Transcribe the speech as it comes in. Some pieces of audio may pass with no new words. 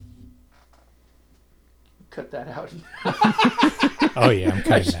cut that out. Oh yeah, I'm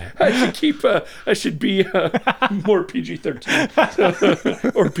cutting that. I should keep. I should be more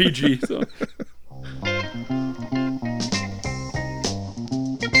PG-13 or PG. So.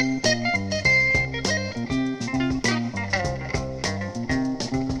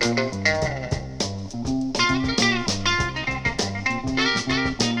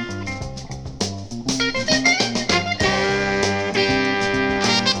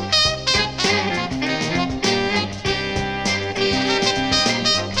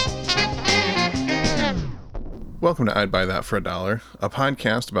 Welcome to I'd Buy That for $1, a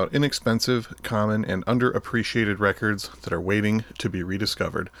podcast about inexpensive, common, and underappreciated records that are waiting to be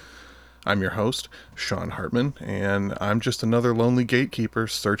rediscovered. I'm your host, Sean Hartman, and I'm just another lonely gatekeeper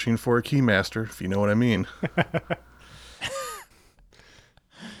searching for a keymaster, if you know what I mean.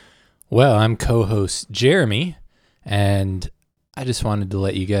 Well, I'm co-host Jeremy, and I just wanted to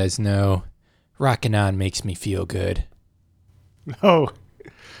let you guys know rockin' on makes me feel good. Oh,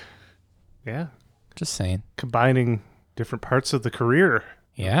 yeah. Just saying. Combining different parts of the career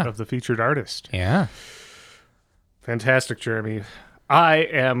of the featured artist. Yeah. Fantastic, Jeremy. I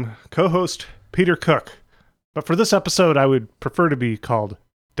am co-host Peter Cook, but for this episode, I would prefer to be called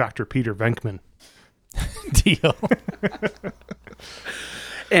Dr. Peter Venkman. Deal.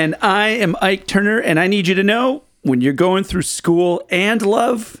 And I am Ike Turner, and I need you to know, when you're going through school and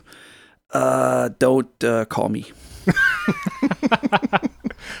love, don't call me.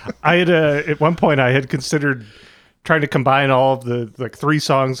 I had at one point I had considered trying to combine all of the 3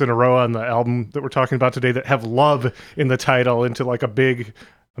 songs in a row on the album that we're talking about today that have love in the title into like a big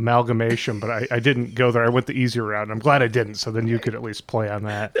amalgamation, but I didn't go there. I went the easier route. I'm glad I didn't, so then you could at least play on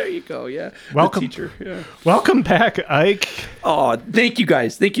that. There you go. Yeah. Welcome, the teacher. Yeah. Welcome back, Ike. Oh, thank you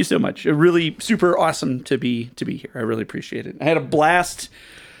guys. Thank you so much. Really super awesome to be here. I really appreciate it. I had a blast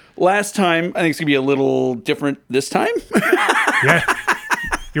last time. I think it's gonna be a little different this time. Yeah.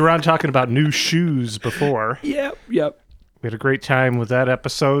 You were on talking about new shoes before. Yep. We had a great time with that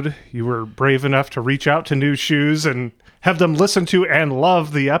episode. You were brave enough to reach out to New Shoes and have them listen to and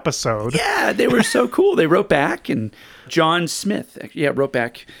love the episode. Yeah, they were so cool. They wrote back, and John Smith, wrote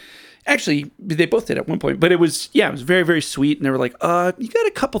back. Actually, they both did at one point, but it was very, very sweet. And they were like, you got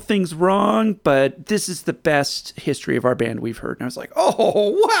a couple things wrong, but this is the best history of our band we've heard. And I was like,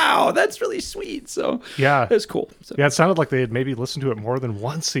 oh, wow, that's really sweet. So yeah, it was cool. So. Yeah, it sounded like they had maybe listened to it more than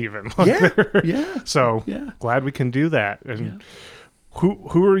once even. Yeah. So glad we can do that. And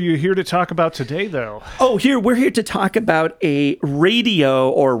who are you here to talk about today, though? Oh, we're here to talk about a radio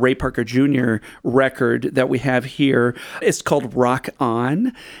or Ray Parker Jr. record that we have here. It's called Rock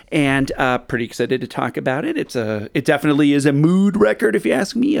On, and pretty excited to talk about it. It definitely is a mood record, if you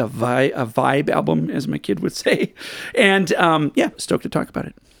ask me, a vibe album, as my kid would say. And stoked to talk about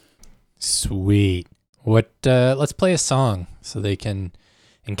it. Sweet. Let's play a song so they can,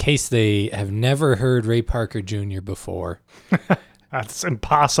 in case they have never heard Ray Parker Jr. before. That's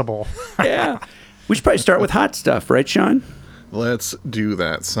impossible. Yeah. We should probably start with Hot Stuff, right, Sean? Let's do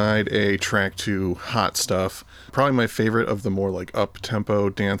that. Side A, track 2, Hot Stuff. Probably my favorite of the more like up-tempo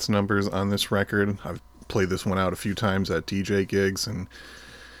dance numbers on this record. I've played this one out a few times at DJ gigs, and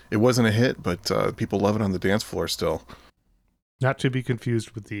it wasn't a hit, but people love it on the dance floor still. Not to be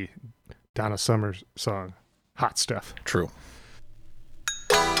confused with the Donna Summer song, Hot Stuff. True.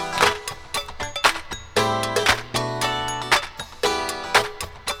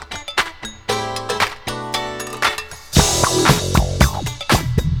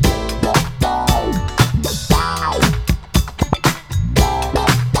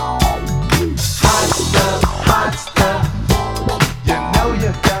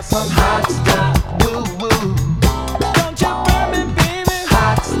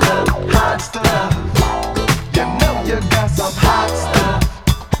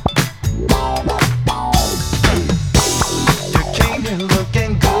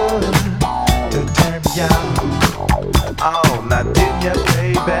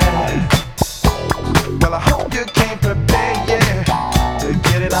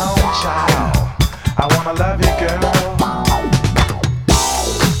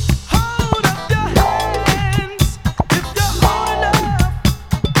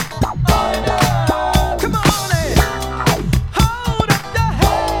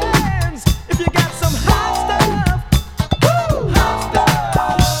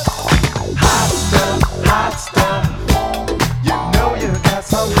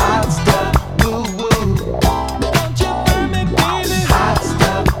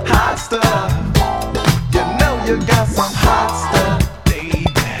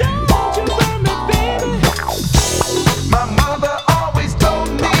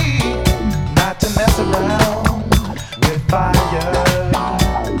 Mess around.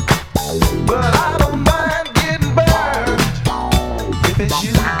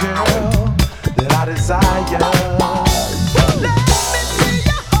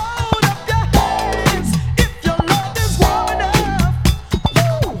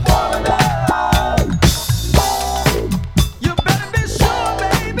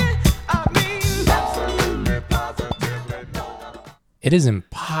 It is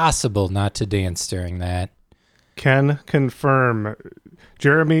impossible not to dance during that. Can confirm.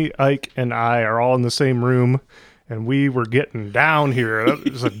 Jeremy, Ike, and I are all in the same room, and we were getting down here.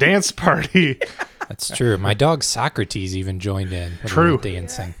 It was a dance party. That's true. My dog Socrates even joined in with True.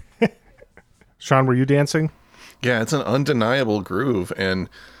 dancing. Sean, were you dancing? Yeah, it's an undeniable groove, and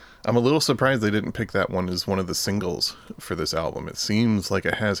I'm a little surprised they didn't pick that one as one of the singles for this album. It seems like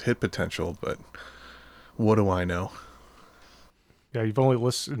it has hit potential, but what do I know? Yeah, you've only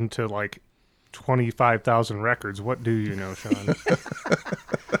listened to like 25,000 records. What do you know, Sean?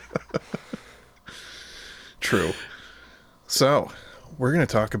 True. So, we're going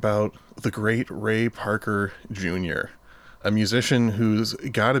to talk about the great Ray Parker Jr., a musician who's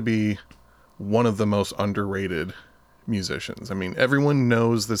got to be one of the most underrated musicians. I mean, everyone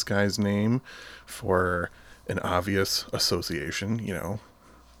knows this guy's name for an obvious association. You know,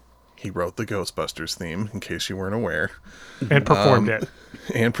 he wrote the Ghostbusters theme, in case you weren't aware. And performed it.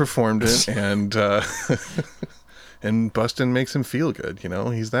 And performed it, and Bustin' makes him feel good, you know?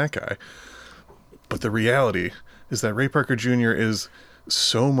 He's that guy. But the reality is that Ray Parker Jr. is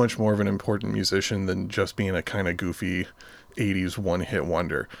so much more of an important musician than just being a kind of goofy 80s one-hit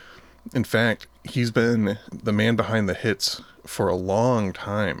wonder. In fact, he's been the man behind the hits for a long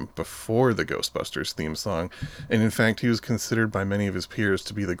time before the Ghostbusters theme song. And in fact, he was considered by many of his peers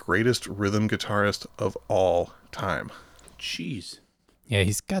to be the greatest rhythm guitarist of all time. Jeez. Yeah,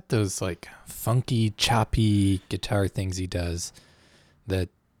 he's got those like funky, choppy guitar things he does that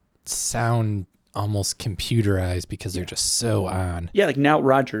sound almost computerized because they're just so on. Yeah, like Nile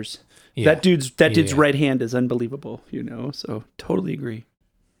Rodgers. Yeah. That dude's right hand is unbelievable, you know, so totally agree.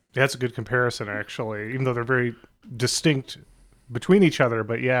 That's a good comparison, actually, even though they're very distinct between each other.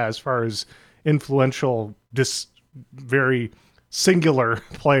 But yeah, as far as influential, very singular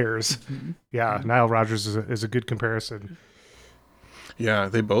players, yeah, Nile Rodgers is a good comparison. Yeah,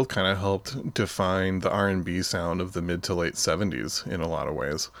 they both kind of helped define the R&B sound of the mid to late 70s in a lot of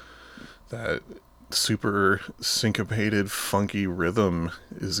ways. That super syncopated, funky rhythm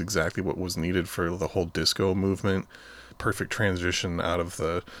is exactly what was needed for the whole disco movement. Perfect transition out of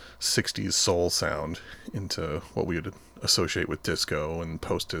the 60s soul sound into what we would associate with disco and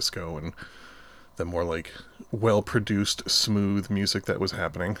post-disco and the more like well-produced, smooth music that was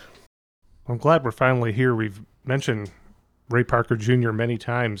happening. I'm glad we're finally here. We've mentioned Ray Parker Jr. many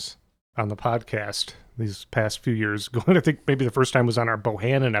times on the podcast these past few years. I think maybe the first time was on our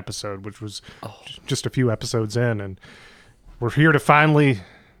Bohannon episode, which was just a few episodes in, and we're here to finally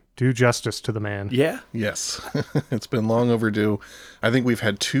do justice to the man. Yeah. Yes, it's been long overdue. I think we've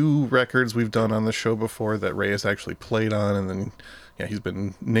had 2 records we've done on the show before that Ray has actually played on, and then he's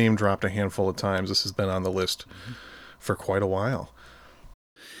been name dropped a handful of times. This has been on the list for quite a while.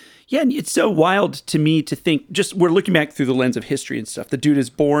 Yeah, and it's so wild to me to think, just we're looking back through the lens of history and stuff. The dude is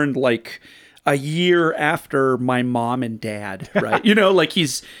born like a year after my mom and dad, right? You know, like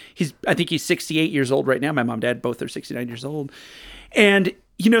he's I think he's 68 years old right now. My mom and dad both are 69 years old. And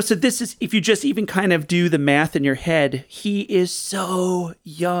you know, so this is, if you just even kind of do the math in your head, he is so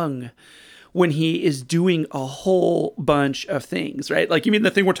young when he is doing a whole bunch of things, right? Like, you mean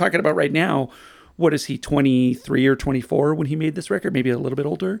the thing we're talking about right now, what is he, 23 or 24 when he made this record? Maybe a little bit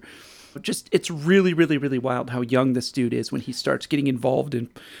older. Just, it's really, really, really wild how young this dude is when he starts getting involved in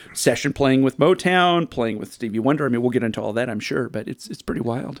session playing with Motown, playing with Stevie Wonder. I mean, we'll get into all that, I'm sure, but it's pretty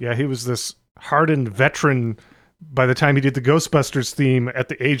wild. Yeah, he was this hardened veteran by the time he did the Ghostbusters theme at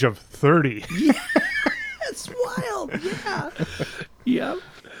the age of 30. Yeah, it's wild. Yeah. Yeah.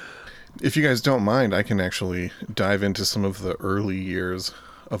 If you guys don't mind, I can actually dive into some of the early years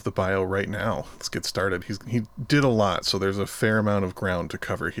of the bio right now. Let's get started. He did a lot, so there's a fair amount of ground to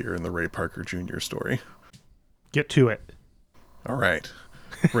cover here in the Ray Parker Jr. story. Get to it. All right.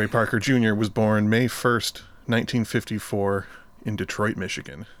 Ray Parker Jr. was born May 1st, 1954 in Detroit,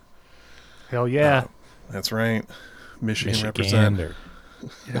 Michigan. Hell yeah. That's right. Michigan represent.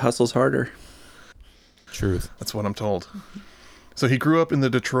 It hustles harder. Truth. That's what I'm told. So he grew up in the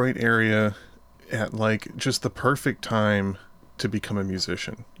Detroit area at like just the perfect time to become a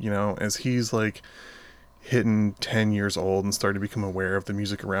musician, you know, as he's like hitting 10 years old and starting to become aware of the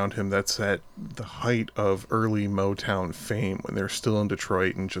music around him. That's at the height of early Motown fame when they're still in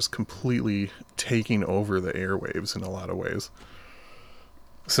Detroit and just completely taking over the airwaves in a lot of ways.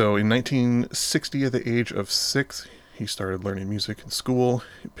 So in 1960, at the age of 6, he started learning music in school.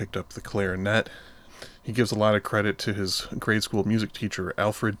 He picked up the clarinet. He gives a lot of credit to his grade school music teacher,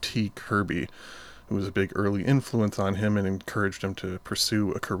 Alfred T. Kirby, who was a big early influence on him and encouraged him to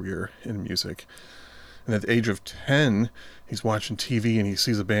pursue a career in music. And at the age of 10, he's watching TV and he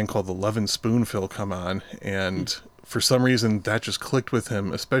sees a band called the Lovin' Spoonful come on and for some reason that just clicked with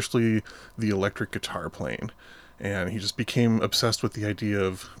him, especially the electric guitar playing. And he just became obsessed with the idea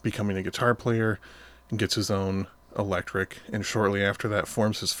of becoming a guitar player and gets his own electric. And shortly after that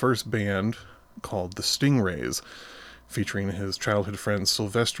forms his first band called the Stingrays, featuring his childhood friends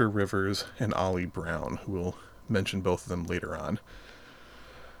Sylvester Rivers and Ollie Brown, who will mention both of them later on.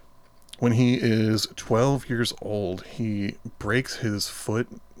 When he is 12 years old, he breaks his foot,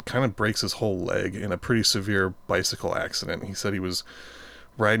 kind of breaks his whole leg in a pretty severe bicycle accident. He said he was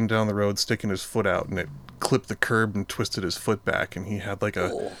riding down the road, sticking his foot out, and it clipped the curb and twisted his foot back, and he had like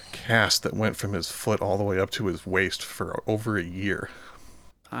a cast that went from his foot all the way up to his waist for over a year.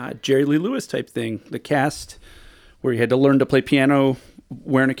 Jerry Lee Lewis type thing, the cast, where he had to learn to play piano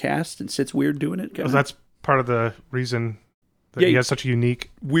wearing a cast and sits weird doing it. Well, that's part of the reason that he has such a unique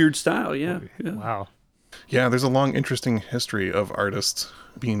weird style. Yeah. Wow. Yeah, there's a long, interesting history of artists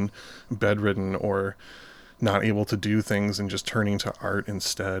being bedridden or not able to do things and just turning to art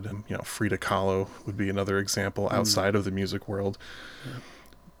instead. You know, Frida Kahlo would be another example outside of the music world. Yeah.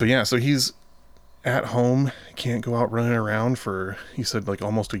 But yeah, so he's at home, can't go out running around for, he said, like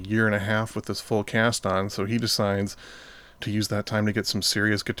almost a year and a half with this full cast on. So he decides to use that time to get some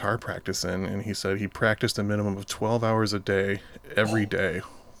serious guitar practice in. And he said he practiced a minimum of 12 hours a day, every day,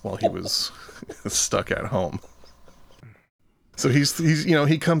 while he was stuck at home. So he's you know,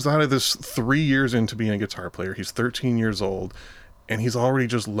 he comes out of this 3 years into being a guitar player. He's 13 years old, and he's already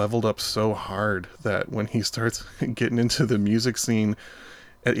just leveled up so hard that when he starts getting into the music scene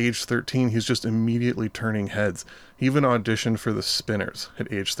at age 13, he's just immediately turning heads. He even auditioned for the Spinners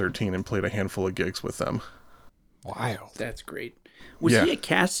at age 13 and played a handful of gigs with them. Wild. That's great. Was he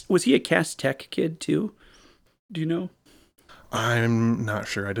a Cast Tech kid too? Do you know? I'm not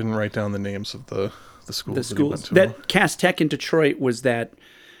sure. I didn't write down the names of the schools. The schools that Cast Tech in Detroit was that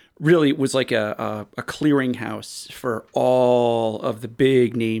really was like a clearinghouse for all of the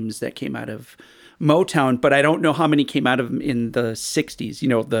big names that came out of Motown, but I don't know how many came out of them in the 60s, you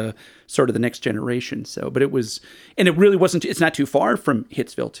know, the sort of the next generation. So, but it was, and it really wasn't, it's not too far from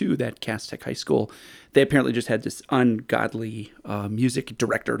Hitsville too, that Cast Tech High School. They apparently just had this ungodly music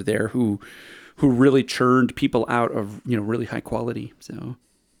director there who really churned people out of, you know, really high quality. So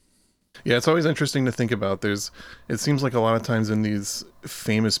yeah, it's always interesting to think about. It seems like a lot of times in these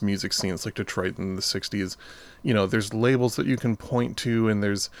famous music scenes like Detroit in the 60s, you know, there's labels that you can point to, and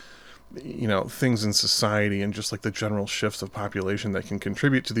there's, you know, things in society and just like the general shifts of population that can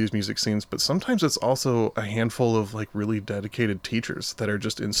contribute to these music scenes. But sometimes it's also a handful of like really dedicated teachers that are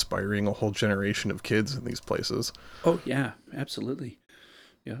just inspiring a whole generation of kids in these places. Oh yeah, absolutely.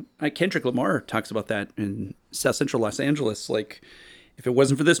 Yeah. Kendrick Lamar talks about that in South Central Los Angeles. Like, if it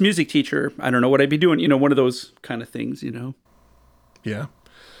wasn't for this music teacher, I don't know what I'd be doing. You know, one of those kind of things, you know? Yeah.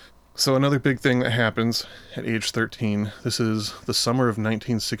 So another big thing that happens at age 13, this is the summer of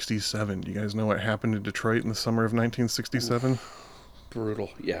 1967. Do you guys know what happened in Detroit in the summer of 1967?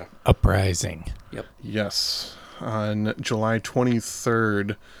 Brutal, yeah. Uprising. Yep. Yes. On July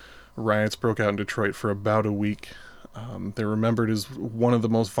 23rd, riots broke out in Detroit for about a week. They're remembered as one of the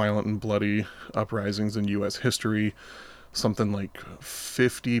most violent and bloody uprisings in U.S. history. Something like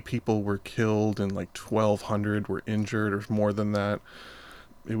 50 people were killed and like 1,200 were injured or more than that.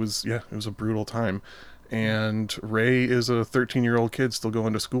 It was a brutal time. And Ray is a 13-year-old kid still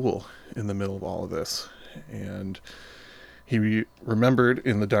going to school in the middle of all of this. And he remembered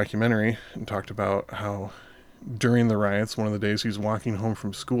in the documentary and talked about how during the riots, one of the days he's walking home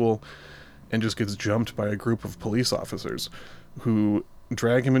from school and just gets jumped by a group of police officers who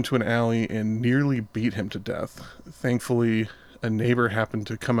drag him into an alley and nearly beat him to death. Thankfully, a neighbor happened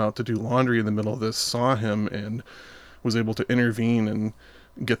to come out to do laundry in the middle of this, saw him, and was able to intervene and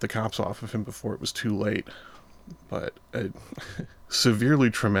get the cops off of him before it was too late. But a severely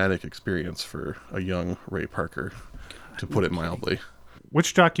traumatic experience for a young Ray Parker, to put it mildly.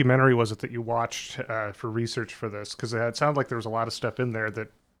 Which documentary was it that you watched for research for this? Because it sounded like there was a lot of stuff in there that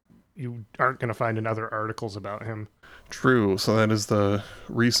you aren't going to find in other articles about him. True. So that is the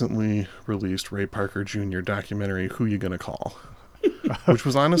recently released Ray Parker Jr. documentary, Who You Gonna Call? Which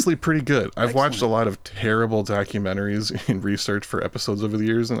was honestly pretty good. I've watched a lot of terrible documentaries in research for episodes over the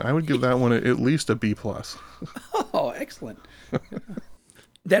years, and I would give that one at least a B+. Oh, excellent.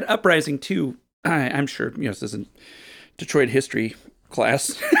 That uprising too, I'm sure, you know, this isn't Detroit history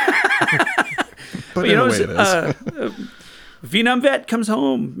class. But in a way it is. Vietnam vet comes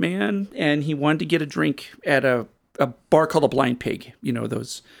home, man, and he wanted to get a drink at a bar called a Blind Pig, you know,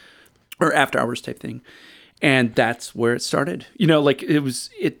 those, or after hours type thing. And that's where it started. You know, like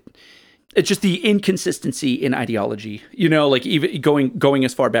it It's just the inconsistency in ideology, like even going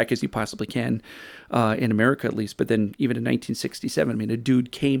as far back as you possibly can, in America at least. But then even in 1967, I mean, a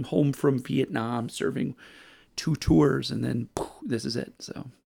dude came home from Vietnam serving 2 tours, and then this is it. So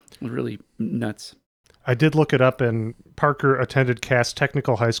it was really nuts. I did look it up, and Parker attended Cass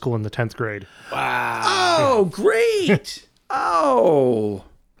Technical High School in the 10th grade. Wow. Oh, great. Oh,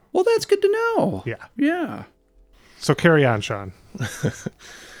 well, that's good to know. Yeah. Yeah. So carry on, Sean.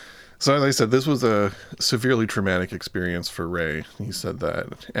 So as I said, this was a severely traumatic experience for Ray. He said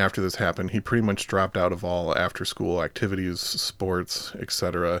that after this happened, he pretty much dropped out of all after-school activities, sports,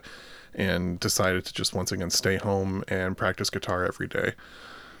 etc., and decided to just once again stay home and practice guitar every day.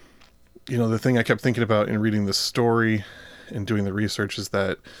 The thing I kept thinking about in reading this story and doing the research is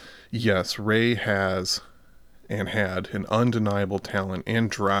that, yes, Ray has and had an undeniable talent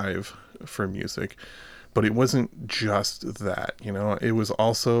and drive for music. But it wasn't just that, it was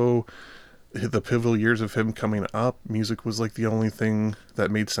also the pivotal years of him coming up. Music was like the only thing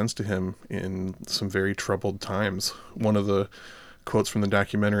that made sense to him in some very troubled times. One of the quotes from the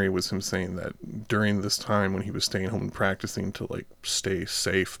documentary was him saying that during this time when he was staying home and practicing to like stay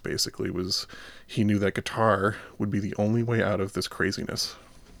safe, basically, he knew that guitar would be the only way out of this craziness.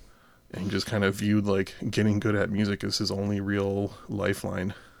 And he just kind of viewed like getting good at music as his only real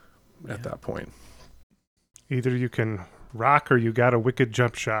lifeline at that point. Either you can rock or you got a wicked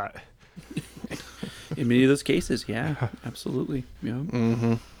jump shot. In many of those cases, yeah, absolutely. Yeah.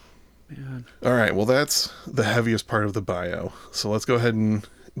 Mm-hmm. Man. All right, well, that's the heaviest part of the bio. So let's go ahead and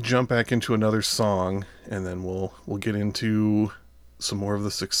jump back into another song, and then we'll get into some more of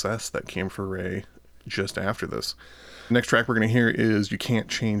the success that came for Ray just after this. The next track we're going to hear is You Can't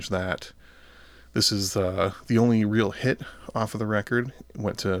Change That. This is the only real hit off of the record. It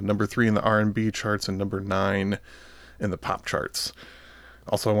went to number 3 in the R&B charts and number 9 in the pop charts.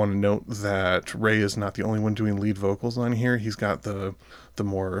 Also, I want to note that Ray is not the only one doing lead vocals on here. He's got the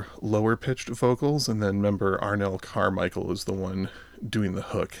more lower-pitched vocals, and then member Arnell Carmichael is the one doing the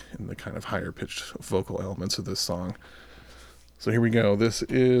hook and the kind of higher-pitched vocal elements of this song. So here we go. This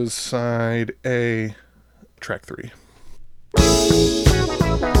is side A, track 3.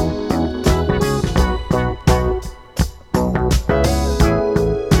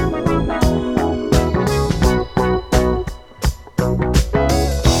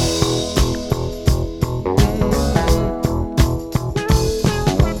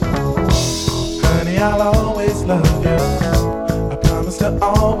 I'll always love you. I promise to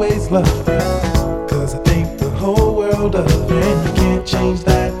always love you. 'Cause I think the whole world of you, and you can't change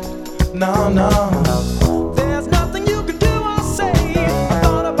that. No, no. There's nothing you can do or say. I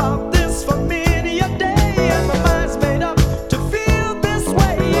thought about this for many a day, and my mind's made up to feel this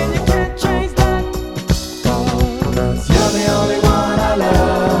way, and you can't change that. 'Cause you're the only one I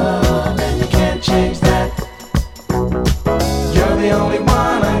love, and you can't change that. You're the only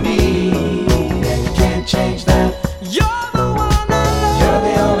one I need. Change that. You're the one I love. You're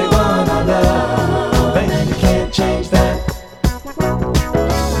the only one I love, and you can't change that.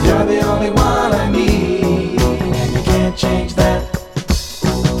 You're the only one I need, and you can't change that.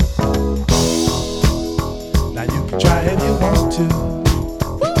 Now you can try if you want to.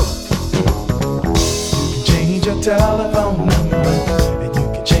 You can change your telephone number, and you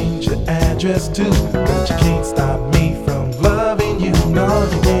can change your address too. But you can't stop me from loving you. No,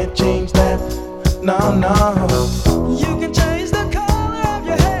 you can't change that. No, no. You can change the color of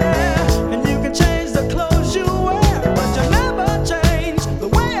your hair, and you can change the clothes you wear, but you'll never change the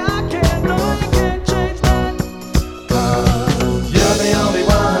way I care. No, you can't change that. 'Cause you're the only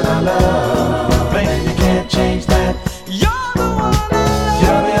one I love, and you can't change that. You're the one I love.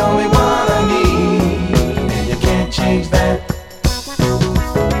 You're the only one I need, and you can't change that.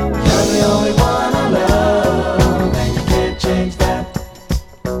 You're the only one I love, and you can't change that.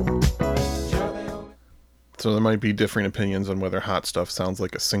 So there might be differing opinions on whether Hot Stuff sounds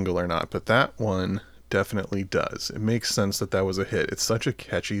like a single or not, but that one definitely does. It makes sense that that was a hit. It's such a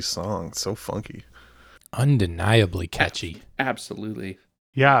catchy song. It's so funky. Undeniably catchy. Absolutely.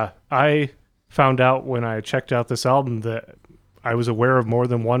 Yeah, I found out when I checked out this album that I was aware of more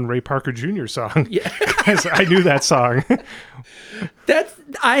than one Ray Parker Jr. song. Yeah. 'Cause I knew that song.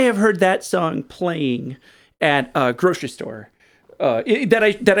 I have heard that song playing at a grocery store.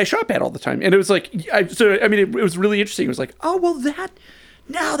 That I shop at all the time, and it was like, it was really interesting. It was like, oh well, that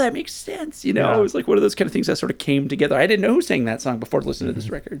makes sense, Yeah. It was like one of those kind of things that sort of came together. I didn't know who sang that song before listening to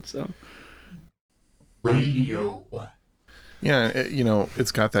this record, so. Radio. Yeah,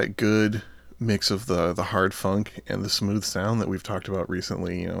 it's got that good mix of the hard funk and the smooth sound that we've talked about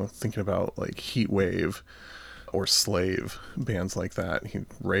recently. Thinking about like Heat Wave, or Slave, bands like that.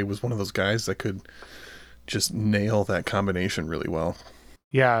 Ray was one of those guys that could just nail that combination really well.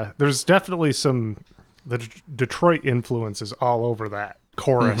 Yeah, there's definitely the Detroit influences all over that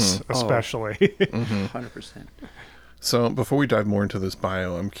chorus, especially. 100%. So before we dive more into this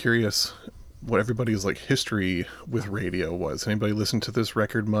bio, I'm curious what everybody's like history with radio was. Anybody listen to this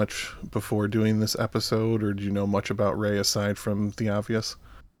record much before doing this episode, or do you know much about Ray aside from the obvious?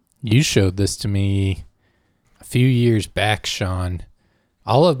 You showed this to me a few years back, Sean.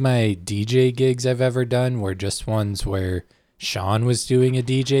 All of my DJ gigs I've ever done were just ones where Sean was doing a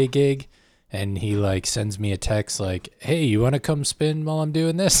DJ gig, and he like sends me a text like, "Hey, you want to come spin while I'm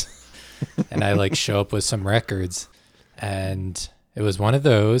doing this?" And I like show up with some records, and it was one of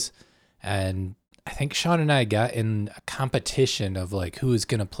those. And I think Sean and I got in a competition of like who was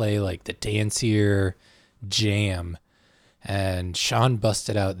gonna play like the dancier jam, and Sean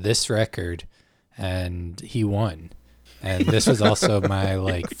busted out this record, and he won. And this was also my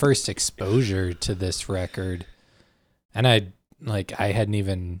like first exposure to this record, and I hadn't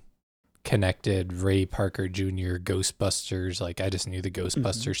even connected Ray Parker Jr. Ghostbusters. Like I just knew the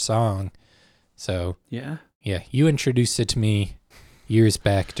Ghostbusters song. So Yeah. you introduced it to me years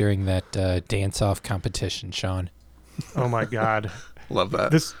back during that dance-off competition, Sean. Oh my God. Love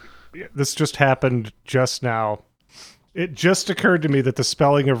that. This just happened just now. It just occurred to me that the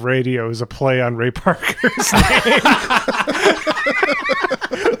spelling of radio is a play on Ray Parker's name.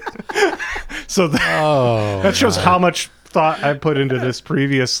 So that shows how much thought I put into this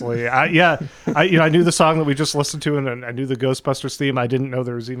previously. I knew the song that we just listened to, and I knew the Ghostbusters theme. I didn't know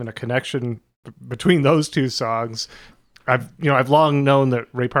there was even a connection between those two songs. I've long known that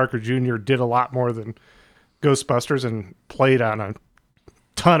Ray Parker Jr. did a lot more than Ghostbusters and played on a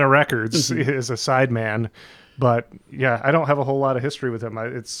ton of records as a sideman. But yeah, I don't have a whole lot of history with him.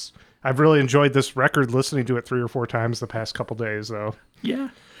 I've really enjoyed this record, listening to it 3 or 4 times the past couple days, though. Yeah.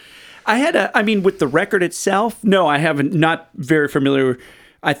 With the record itself, no, I haven't, not very familiar.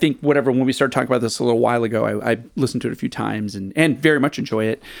 I think when we started talking about this a little while ago, I listened to it a few times and very much enjoy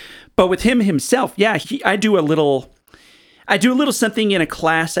it. But with him himself, yeah, I do a little something in a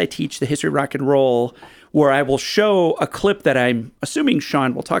class I teach, the history of rock and roll, where I will show a clip that I'm assuming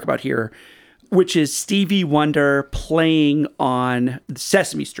Sean will talk about here, which is Stevie Wonder playing on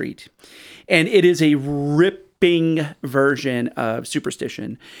Sesame Street. And it is a ripping version of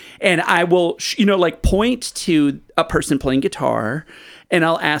Superstition. And I will, point to a person playing guitar, and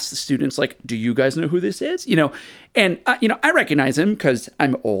I'll ask the students, like, do you guys know who this is? And I recognize him because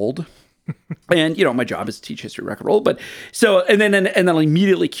I'm old. And, my job is to teach history of rock and roll. But so, and then I'll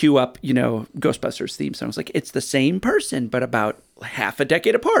immediately cue up, Ghostbusters theme song. I was like, it's the same person, but about half a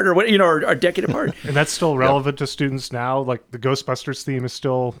decade apart or a decade apart. And that's still relevant to students now? Like the Ghostbusters theme is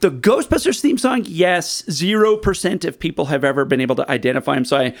still... The Ghostbusters theme song, yes. 0% of people have ever been able to identify him.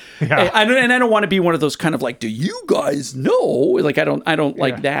 So I don't want to be one of those kind of like, do you guys know? Like, I don't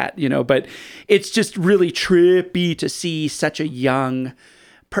like that, but it's just really trippy to see such a young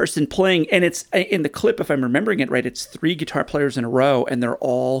person playing. And it's in the clip, if I'm remembering it right, it's 3 guitar players in a row, and they're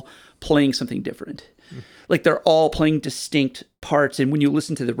all playing something different. Like they're all playing distinct parts. And when you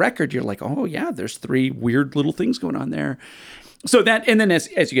listen to the record, you're like, oh yeah, there's 3 weird little things going on there. So that, and then as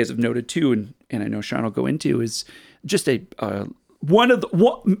you guys have noted too, and I know Sean will go into, is just many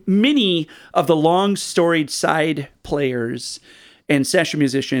of the long storied side players and session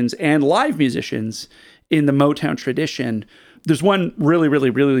musicians and live musicians in the Motown tradition. There's one really,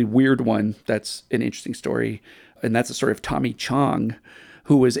 really, really weird one that's an interesting story, and that's the story of Tommy Chong,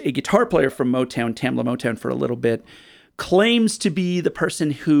 who was a guitar player from Motown, Tamla Motown, for a little bit, claims to be the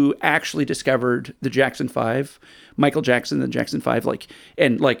person who actually discovered the Jackson 5, Michael Jackson, the Jackson 5,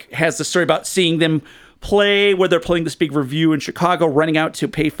 has the story about seeing them play where they're playing this big review in Chicago, running out to a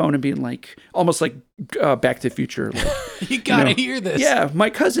payphone and being like, almost like Back to the Future. Like, you gotta hear this. Yeah,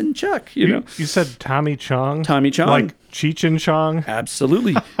 my cousin Chuck, You said Tommy Chong? Tommy Chong. Like Cheech and Chong?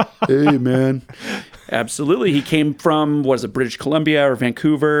 Absolutely. Hey, man. Absolutely. He came from, British Columbia or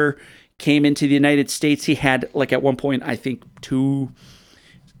Vancouver, came into the United States. He had, at one point, I think 2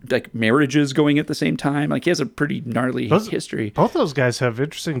 marriages going at the same time. He has a pretty gnarly history. Both those guys have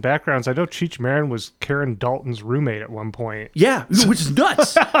interesting backgrounds. I know Cheech Marin was Karen Dalton's roommate at one point. Yeah, which is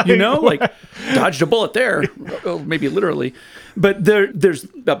nuts. Dodged a bullet there, maybe literally. But there's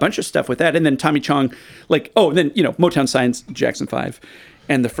a bunch of stuff with that. And then Tommy Chong, Motown signs Jackson 5,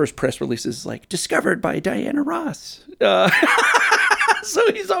 and the first press release is discovered by Diana Ross.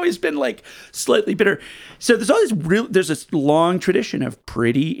 So he's always been slightly bitter. So there's this long tradition of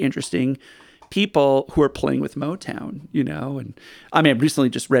pretty interesting people who are playing with Motown, and I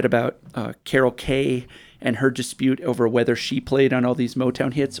recently just read about Carol Kay and her dispute over whether she played on all these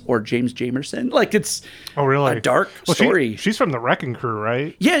Motown hits or James Jamerson. Like, it's Oh, really? a dark story. She's from the Wrecking Crew,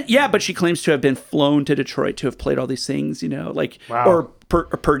 right? Yeah, but she claims to have been flown to Detroit to have played all these things, like, Wow. or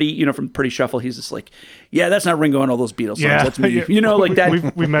Purdy, from Purdy Shuffle. He's just like, yeah, that's not Ringo and all those Beatles songs. That's me, like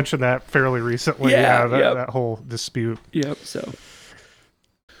that. We mentioned that fairly recently. Yeah, that whole dispute. Yep. So,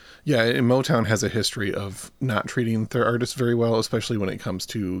 Yeah, and Motown has a history of not treating their artists very well, especially when it comes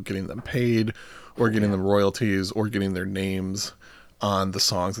to getting them paid or getting them royalties or getting their names on the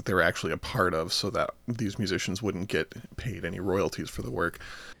songs that they were actually a part of so that these musicians wouldn't get paid any royalties for the work.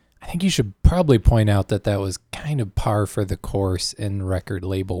 I think you should probably point out that was kind of par for the course in record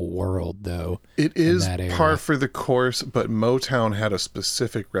label world, though. It is that era. par for the course, but Motown had a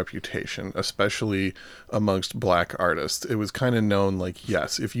specific reputation, especially amongst black artists. It was kind of known like,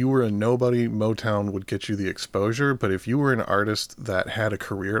 yes, if you were a nobody, Motown would get you the exposure, but if you were an artist that had a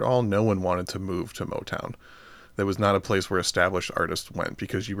career at all, no one wanted to move to Motown. That was not a place where established artists went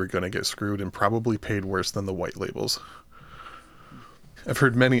because you were going to get screwed and probably paid worse than the white labels. I've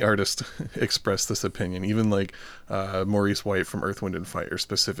heard many artists express this opinion. Even like Maurice White from Earth, Wind & Fire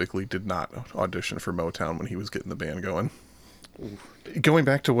specifically did not audition for Motown when he was getting the band going. Ooh. Going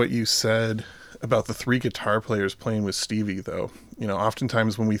back to what you said about the 3 guitar players playing with Stevie, though,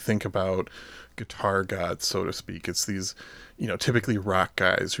 oftentimes when we think about guitar gods, so to speak, it's these, typically rock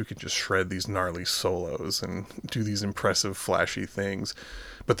guys who can just shred these gnarly solos and do these impressive, flashy things.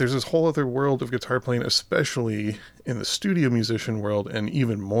 But there's this whole other world of guitar playing, especially in the studio musician world, and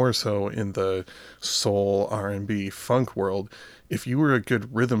even more so in the soul, R&B, funk world. If you were a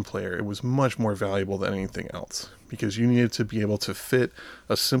good rhythm player, it was much more valuable than anything else because you needed to be able to fit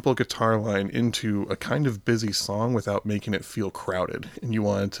a simple guitar line into a kind of busy song without making it feel crowded. And you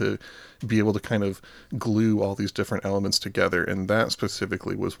wanted to be able to kind of glue all these different elements together. And that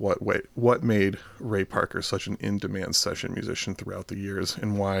specifically was what made Ray Parker such an in-demand session musician throughout the years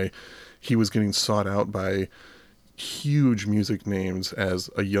and why he was getting sought out by huge music names as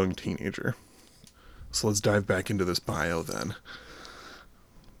a young teenager. So let's dive back into this bio then.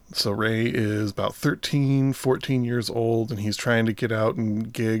 So Ray is about 13, 14 years old, and he's trying to get out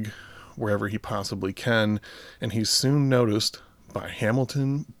and gig wherever he possibly can, and he's soon noticed by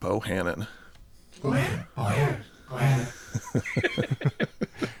Hamilton Bohannon. I'm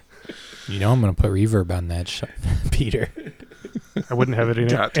going to put reverb on that, Peter. I wouldn't have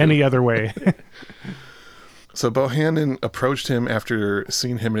it any other way. So Bohannon approached him after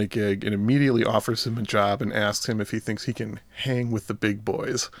seeing him at a gig and immediately offers him a job and asks him if he thinks he can hang with the big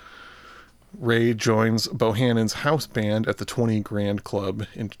boys. Ray joins Bohannon's house band at the 20 Grand Club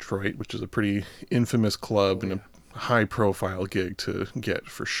in Detroit, which is a pretty infamous club and a high-profile gig to get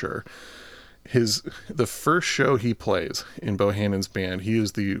for sure. The first show he plays in Bohannon's band, he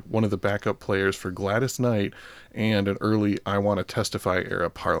is one of the backup players for Gladys Knight and an early I Want to Testify era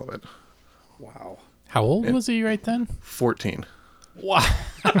Parliament. wow. How old was he right then? 14. What?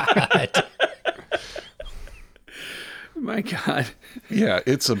 My God. Yeah,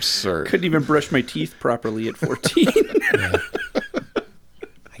 it's absurd. Couldn't even brush my teeth properly at 14. Yeah.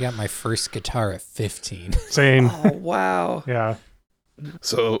 I got my first guitar at 15. Same. Oh, wow. Yeah.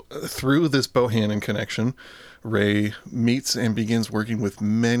 So through this Bohannon connection, Ray meets and begins working with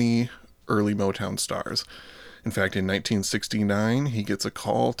many early Motown stars. In fact, in 1969, he gets a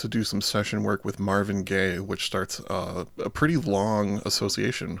call to do some session work with Marvin Gaye, which starts a pretty long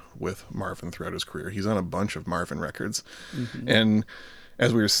association with Marvin throughout his career. He's on a bunch of Marvin records. Mm-hmm. And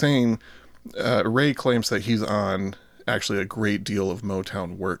as we were saying, Ray claims that he's on actually a great deal of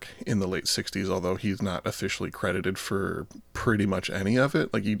Motown work in the late 60s, although he's not officially credited for pretty much any of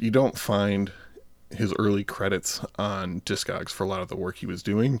it. Like, you don't find his early credits on Discogs for a lot of the work he was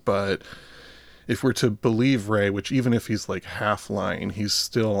doing, but if we're to believe Ray, which even if he's like half lying, he's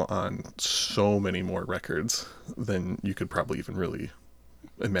still on so many more records than you could probably even really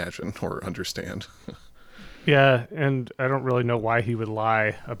imagine or understand. Yeah, and I don't really know why he would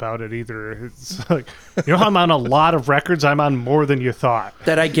lie about it either. It's like, I'm on a lot of records. I'm on more than you thought.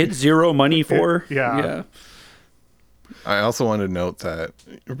 That I get zero money for? Yeah. I also want to note that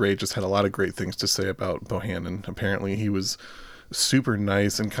Ray just had a lot of great things to say about Bohannon. Apparently he was super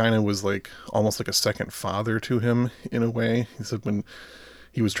nice and kind of was like almost like a second father to him in a way. He said when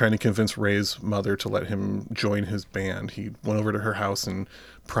he was trying to convince Ray's mother to let him join his band, he went over to her house and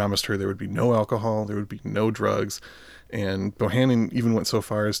promised her there would be no alcohol, there would be no drugs. And Bohannon even went so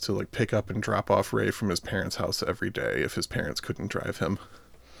far as to like pick up and drop off Ray from his parents' house every day if his parents couldn't drive him.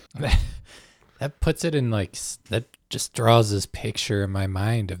 That puts it in that just draws this picture in my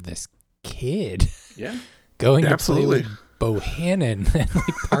mind of this kid. Yeah. Going Absolutely. to play with Bohannon and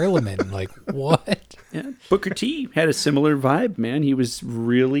like Parliament. Like, what? Yeah. Booker T had a similar vibe, man. He was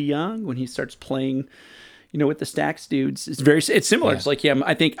really young when he starts playing, with the Stax dudes. It's similar. Yeah. It's like him.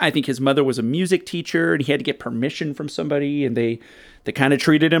 I think his mother was a music teacher and he had to get permission from somebody, and they kind of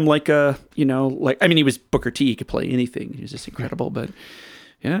treated him like he was Booker T. He could play anything. He was just incredible. But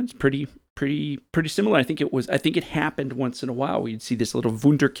yeah, it's pretty similar. I think it happened once in a while. We'd see this little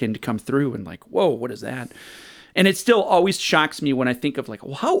wunderkind come through and like, whoa, what is that? And it still always shocks me when I think of like,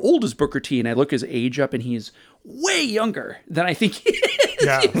 well, how old is Booker T? And I look his age up and he's way younger than I think he is.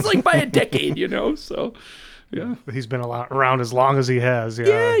 Yeah. He's like by a decade, so yeah. He's been around as long as he has. Yeah.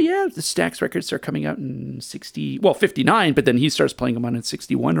 The Stax records are coming out in 59, but then he starts playing them on in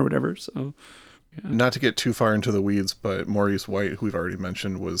 61 or whatever. So Not to get too far into the weeds, but Maurice White, who we've already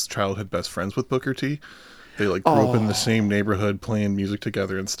mentioned, was childhood best friends with Booker T. They grew up in the same neighborhood playing music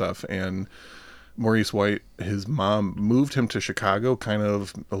together and stuff. And Maurice White, his mom moved him to Chicago kind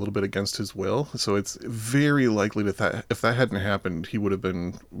of a little bit against his will. So it's very likely that if that hadn't happened, he would have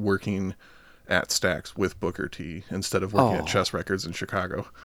been working at Stax with Booker T instead of working at Chess Records in Chicago.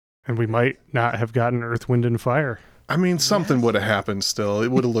 And we might not have gotten Earth, Wind, and Fire. I mean, something would have happened still. It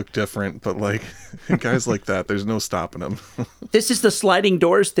would have looked different, but like guys like that, there's no stopping them. this is the sliding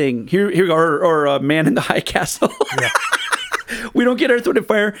doors thing. Here or Man in the High Castle. Yeah. We don't get Earth, Wind, and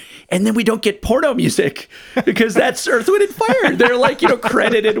Fire, and then we don't get porno music because that's Earth, Wind, and Fire. They're like,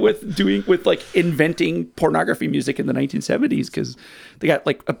 credited with inventing pornography music in the 1970s because they got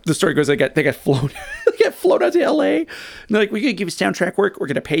the story goes they got flown out to LA, and they're like, we're gonna give you soundtrack work, we're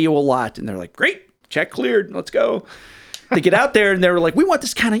gonna pay you a lot, and they're like, great, check cleared, let's go. They get out there and they were like, we want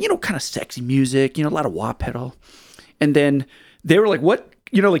this kind of sexy music, a lot of wah pedal, and then they were like, what?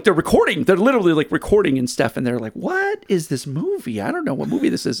 They're recording. They're literally recording and stuff. And they're like, what is this movie? I don't know what movie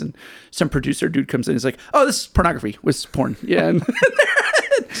this is. And some producer dude comes in and is like, oh, this is pornography. Was porn. Yeah. And,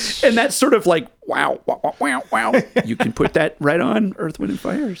 and that's sort of like, wow. You can put that right on Earth, Wind, and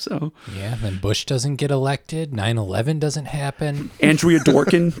Fire. So yeah, then Bush doesn't get elected. 9/11 doesn't happen. Andrea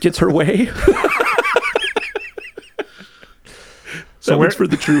Dworkin gets her way. So much for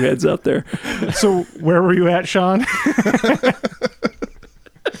the true heads out there. So where were you at, Sean?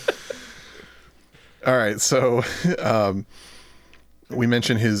 All right, so we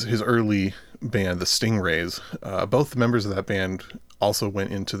mentioned his early band, the Stingrays. Both members of that band also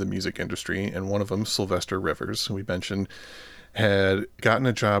went into the music industry, and one of them, Sylvester Rivers, who we mentioned, had gotten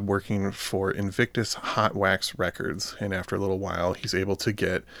a job working for Invictus Hot Wax Records, and after a little while, he's able to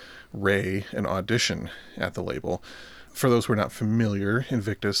get Ray an audition at the label. For those who are not familiar,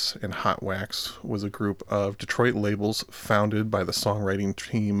 Invictus and Hot Wax was a group of Detroit labels founded by the songwriting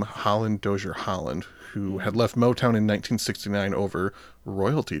team Holland Dozier Holland, who had left Motown in 1969 over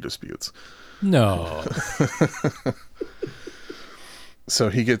royalty disputes. No. So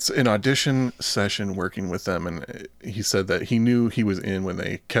he gets an audition session working with them, and he said that he knew he was in when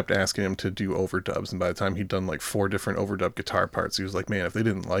they kept asking him to do overdubs, and by the time he'd done 4 different overdub guitar parts, he was like, man, if they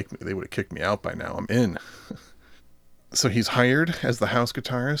didn't like me, they would have kicked me out by now. I'm in. So he's hired as the house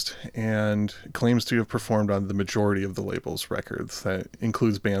guitarist and claims to have performed on the majority of the label's records. That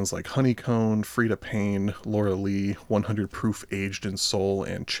includes bands like Honeycomb, Frida Payne, Laura Lee, 100 Proof Aged in Soul,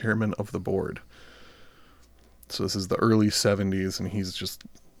 and Chairman of the Board. So this is the early 70s, and he's just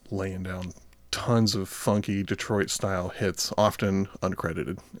laying down tons of funky Detroit-style hits, often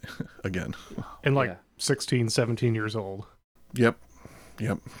uncredited, again. And 16, 17 years old. Yep.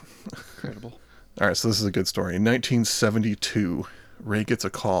 Incredible. All right, so this is a good story. In 1972, Ray gets a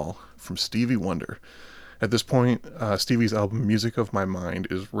call from Stevie Wonder. At this point, Stevie's album Music of My Mind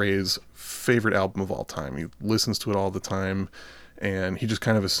is Ray's favorite album of all time. He listens to it all the time, and he just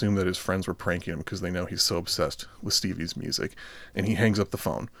kind of assumed that his friends were pranking him because they know he's so obsessed with Stevie's music, and he hangs up the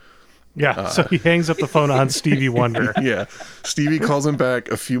phone. Yeah, so he hangs up the phone on Stevie Wonder. Yeah, Stevie calls him back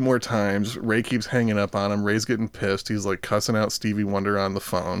a few more times. Ray keeps hanging up on him. Ray's getting pissed. He's cussing out Stevie Wonder on the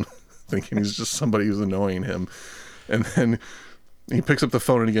phone, thinking he's just somebody who's annoying him. And then he picks up the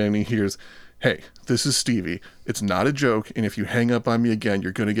phone again and he hears, hey, this is Stevie. It's not a joke, and if you hang up on me again,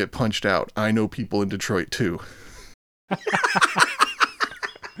 you're going to get punched out. I know people in Detroit, too.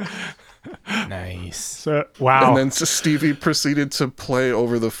 Nice. So, wow. And then Stevie proceeded to play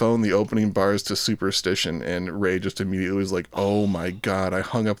over the phone the opening bars to Superstition, and Ray just immediately was like, oh my God, I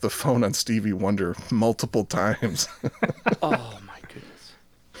hung up the phone on Stevie Wonder multiple times. Oh my goodness.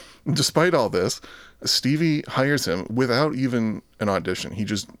 Despite all this, Stevie hires him without even an audition. He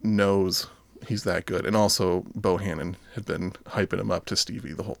just knows he's that good. And also, Bohannon had been hyping him up to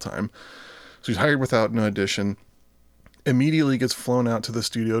Stevie the whole time. So he's hired without an audition, immediately gets flown out to the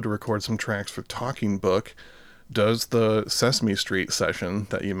studio to record some tracks for Talking Book, does the Sesame Street session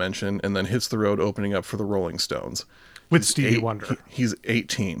that you mentioned, and then hits the road opening up for the Rolling Stones. With Stevie Wonder. He's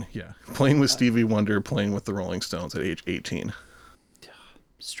 18, yeah. Playing with Stevie Wonder, playing with the Rolling Stones at age 18.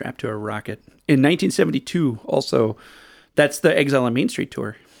 Strapped to a rocket. In 1972, also, that's the Exile on Main Street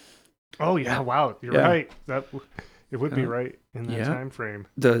tour. Oh, yeah. Wow. You're right. It would be right in that time frame.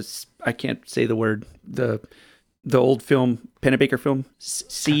 I can't say the word. The old film, Pennebaker film,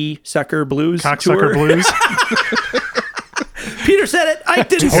 Sea Sucker Blues Cocksucker tour. Blues. Peter said it. I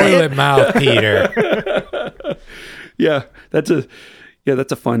didn't say Toilet it. mouth, Peter. Yeah, that's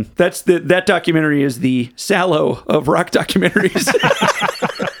a fun. That documentary is the Sallow of rock documentaries.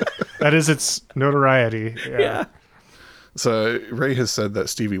 That is its notoriety. Yeah. So Ray has said that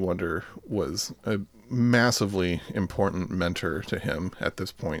Stevie Wonder was a massively important mentor to him at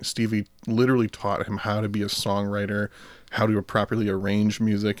this point. Stevie literally taught him how to be a songwriter, how to properly arrange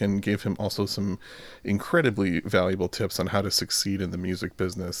music, and gave him also some incredibly valuable tips on how to succeed in the music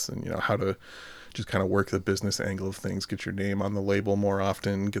business and, how to just kind of work the business angle of things, get your name on the label more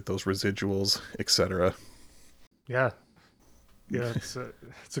often, get those residuals, etc. Yeah. Yeah, it's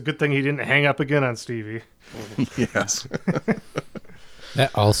a good thing he didn't hang up again on Stevie. Yes.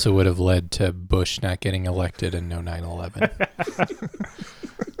 That also would have led to Bush not getting elected and no 9/11.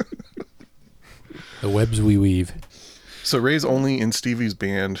 The webs we weave. So Ray's only in Stevie's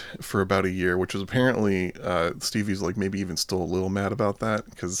band for about a year, which is apparently Stevie's like maybe even still a little mad about that,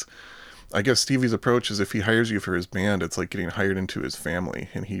 because I guess Stevie's approach is if he hires you for his band, it's like getting hired into his family,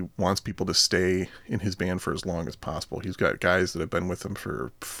 and he wants people to stay in his band for as long as possible. He's got guys that have been with him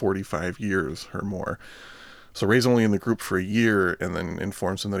for 45 years or more. So Ray's only in the group for a year, and then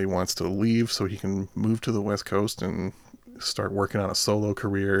informs him that he wants to leave so he can move to the West Coast and start working on a solo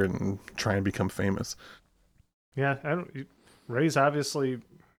career and try and become famous. Yeah, Ray's obviously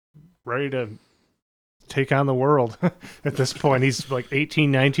ready to take on the world at this point. He's like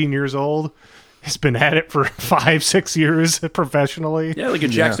 18, 19 years old. He's been at it for 5-6 years professionally. Yeah, like a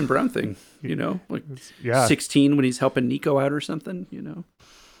Jackson Brown thing, like 16 when he's helping Nico out or something,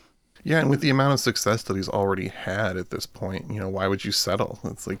 Yeah, and with the amount of success that he's already had at this point, why would you settle?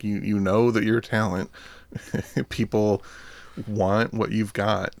 It's like you know that you're a talent. People want what you've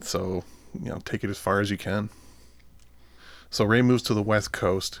got, so take it as far as you can. So Ray moves to the West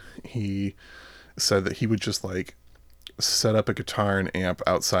Coast. He said that he would just like set up a guitar and amp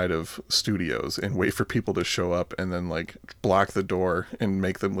outside of studios and wait for people to show up and then like block the door and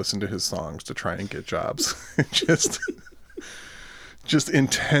make them listen to his songs to try and get jobs. Just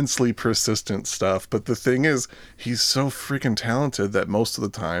intensely persistent stuff. But the thing is, he's so freaking talented that most of the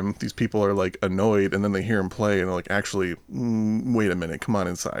time these people are like annoyed, and then they hear him play and they're like, actually, wait a minute, come on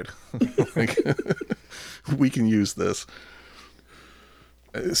inside. Like, we can use this.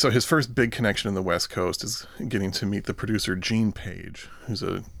 So his first big connection in the West Coast is getting to meet the producer Gene Page, who's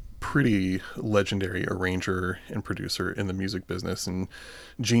a pretty legendary arranger and producer in the music business. And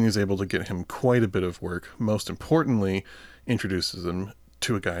Gene is able to get him quite a bit of work. Most importantly, introduces him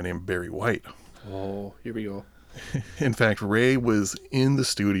to a guy named Barry White. Oh, here we go. In fact, Ray was in the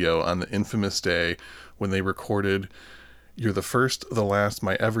studio on the infamous day when they recorded You're the First, the Last,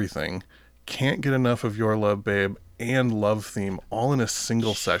 My Everything, Can't Get Enough of Your Love, Babe, and Love Theme all in a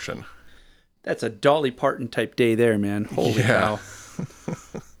single session. That's a Dolly Parton type day there, man. Holy cow.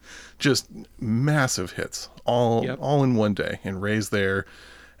 Just massive hits all in one day. And Ray's there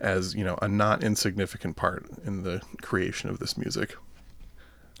as, a not insignificant part in the creation of this music.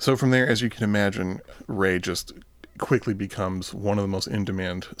 So from there, as you can imagine, Ray just quickly becomes one of the most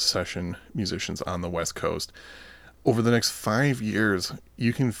in-demand session musicians on the West Coast. Over the next 5 years,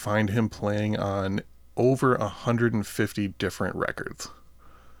 you can find him playing on over 150 different records.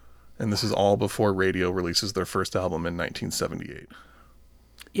 And this is all before Radio releases their first album in 1978.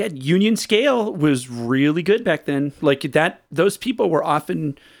 Yeah, Union Scale was really good back then. Like that, those people were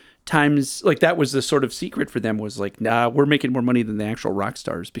often times like that was the sort of secret for them was like, nah, we're making more money than the actual rock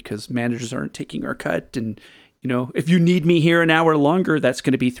stars because managers aren't taking our cut. And, if you need me here an hour longer, that's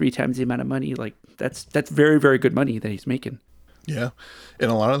going to be 3 times the amount of money. Like that's very, very good money that he's making. Yeah. And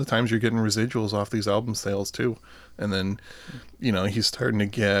a lot of the times you're getting residuals off these album sales too. And then, he's starting to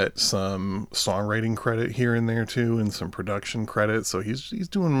get some songwriting credit here and there too, and some production credit. So he's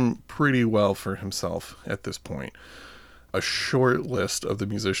doing pretty well for himself at this point. A short list of the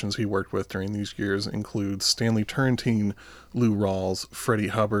musicians he worked with during these years includes Stanley Turrentine, Lou Rawls, Freddie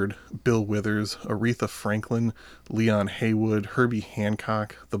Hubbard, Bill Withers, Aretha Franklin, Leon Haywood, Herbie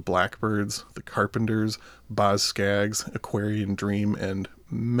Hancock, the Blackbirds, the Carpenters, Boz Scaggs, Aquarian Dream, and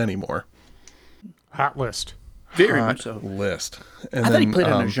many more. Hot list. Very hot much so. list. And I thought he then, played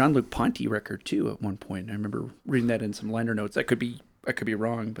on a Jean-Luc Ponty record too at one point. I remember reading that in some liner notes. I could be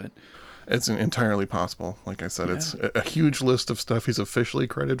wrong, but It's entirely possible. Like I said, it's a huge list of stuff he's officially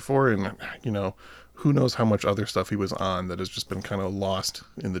credited for, and who knows how much other stuff he was on that has just been kind of lost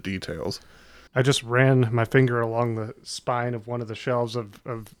in the details. I just ran my finger along the spine of one of the shelves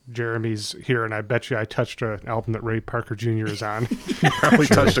of Jeremy's here, and I bet you I touched an album that Ray Parker Jr. is on. Probably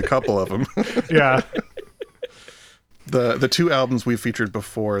touched a couple of them. Yeah. The two albums we featured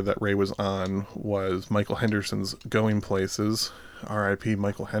before that Ray was on was Michael Henderson's Going Places. R.I.P.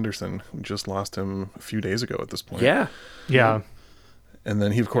 Michael Henderson. We just lost him a few days ago at this point. yeah. Yeah. And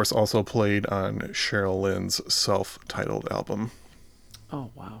then he, of course, also played on Cheryl Lynn's self-titled album.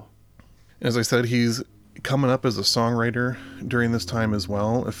 Oh, wow. As I said, he's coming up as a songwriter during this time as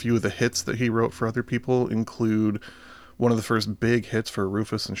well. A few of the hits that he wrote for other people include one of the first big hits for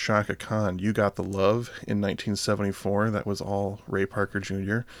Rufus and Shaka Khan, You Got the Love, in 1974. That was all Ray Parker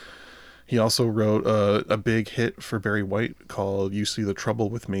Jr. He also wrote a big hit for Barry White called You See the Trouble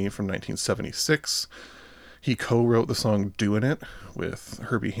with Me from 1976. He co-wrote the song Doin' It with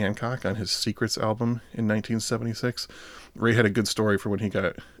Herbie Hancock on his Secrets album in 1976. Ray had a good story for when he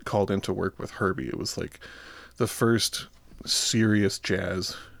got called in to work with Herbie. It was like the first serious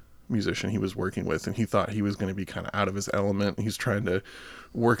jazz musician he was working with, and he thought he was going to be kind of out of his element. He's trying to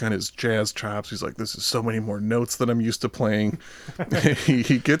work on his jazz chops. He's like, this is so many more notes than I'm used to playing.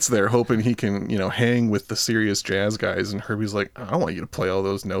 he gets there hoping he can, hang with the serious jazz guys, and Herbie's like, I don't want you to play all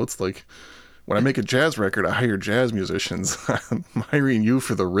those notes. Like, when I make a jazz record, I hire jazz musicians. I'm hiring you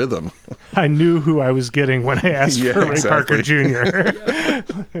for the rhythm. I knew who I was getting when I asked for Ray Parker Jr.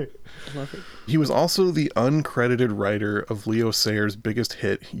 He was also the uncredited writer of Leo Sayer's biggest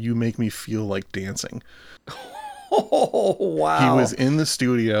hit, You Make Me Feel Like Dancing. Oh, wow. He was in the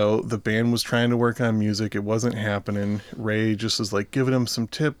studio. The band was trying to work on music. It wasn't happening. Ray just is like giving him some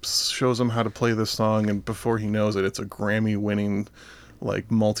tips, shows him how to play this song, and before he knows it, it's a Grammy-winning,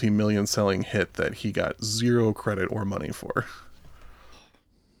 like, multi-million selling hit that he got zero credit or money for.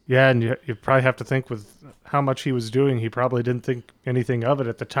 Yeah, and you probably have to think with how much he was doing, he probably didn't think anything of it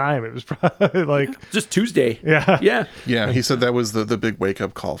at the time. It was probably like... Just Tuesday. Yeah. Yeah. Yeah, he said that was the big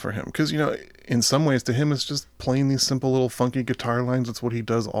wake-up call for him. Because, in some ways, to him, it's just playing these simple little funky guitar lines. It's what he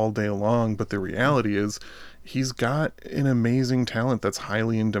does all day long. But the reality is, he's got an amazing talent that's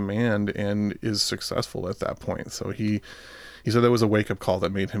highly in demand and is successful at that point. So he said that was a wake-up call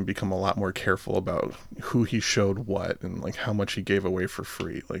that made him become a lot more careful about who he showed what and like how much he gave away for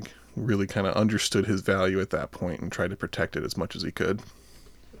free. Like, really kind of understood his value at that point and tried to protect it as much as he could.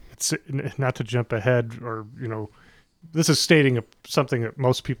 It's not to jump ahead or, this is stating something that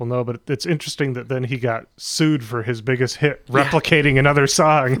most people know, but it's interesting that then he got sued for his biggest hit, replicating another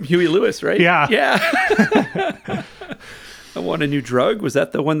song. Huey Lewis, right? Yeah. Yeah. I Want a New Drug? Was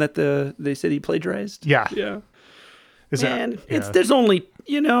that the one that they said he plagiarized? Yeah. Yeah. Is Man, that, there's only,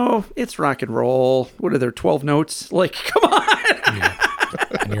 it's rock and roll. What are there, 12 notes? Like, come on. Yeah.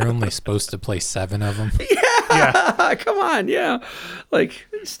 And you're only supposed to play 7 of them. Yeah. Come on. Yeah. Like,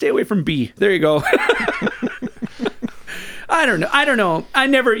 stay away from B. There you go. I don't know. I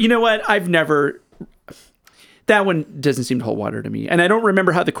never, that one doesn't seem to hold water to me. And I don't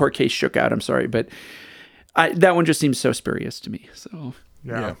remember how the court case shook out. I'm sorry, but that one just seems so spurious to me. So,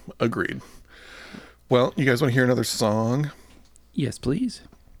 Yeah, agreed. Well, you guys want to hear another song? yes, please.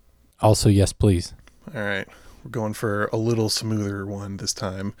 Also, yes, please. All right. We're going for a little smoother one this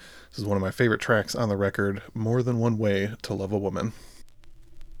time. This is one of my favorite tracks on the record, More Than One Way to Love a Woman.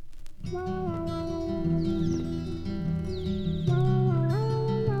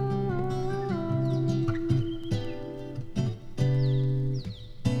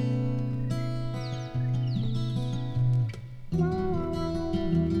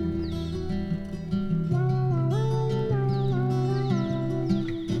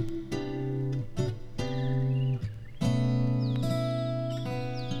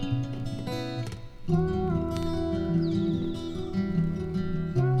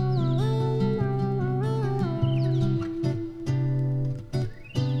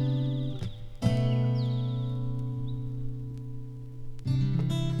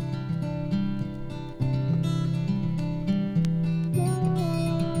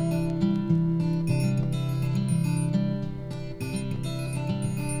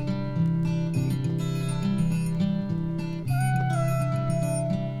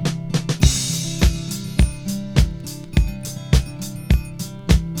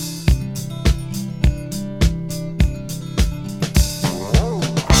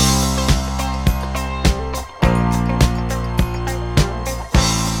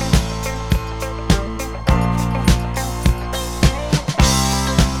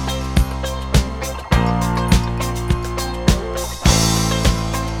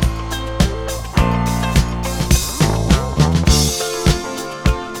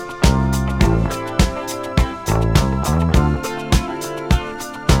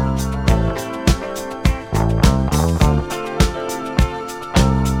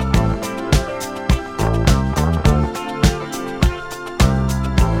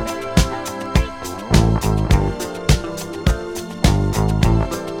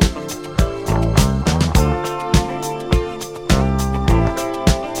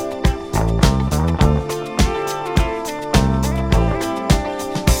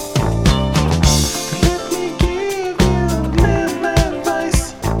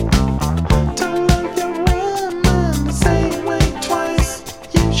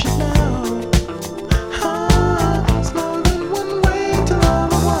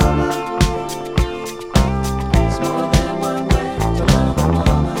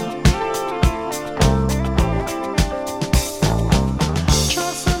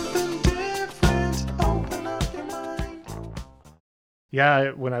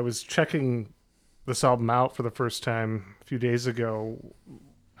 Yeah, when I was checking this album out for the first time a few days ago,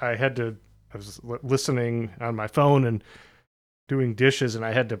 I was listening on my phone and doing dishes, and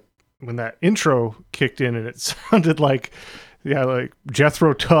I had to, when that intro kicked in and it sounded like, like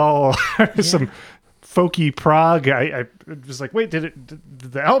Jethro Tull or some folky prog. I was like, wait, did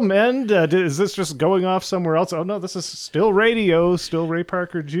the album end? Is this just going off somewhere else? Oh no, this is still radio, still Ray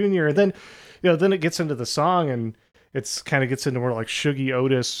Parker Jr. And then, then it gets into the song, and it's kind of gets into more like Shuggy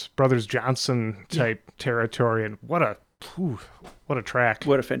Otis, Brothers Johnson type territory. And what a track.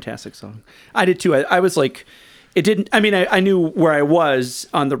 What a fantastic song. I did too. I was like, it didn't, I mean, I knew where I was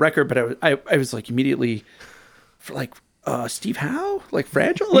on the record, but I was like immediately for like, Steve Howe, like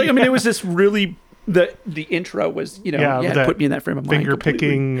Fragile. Like, I mean, it was just really, the intro was, put me in that frame of mind. Finger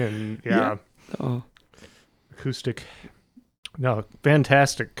picking and acoustic. No,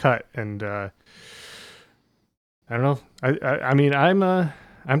 fantastic cut. And, I don't know. I mean,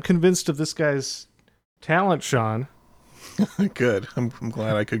 I'm convinced of this guy's talent, Sean. Good. I'm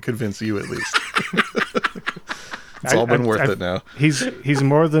glad I could convince you at least. It's all been worth it now. He's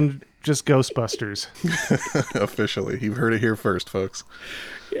more than just Ghostbusters. Officially. You've heard it here first, folks.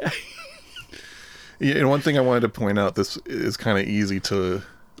 Yeah. Yeah, and one thing I wanted to point out, this is kind of easy to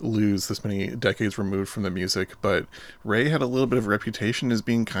lose this many decades removed from the music, but Ray had a little bit of reputation as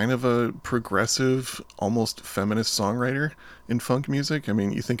being kind of a progressive, almost feminist songwriter in funk music. I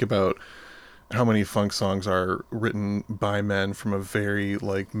mean, you think about how many funk songs are written by men from a very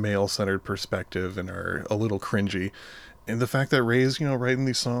like male-centered perspective and are a little cringy. And the fact that Ray's, writing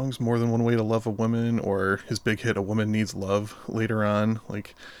these songs, More Than One Way to Love a Woman, or his big hit, A Woman Needs Love, later on,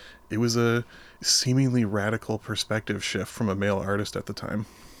 like, it was a seemingly radical perspective shift from a male artist at the time.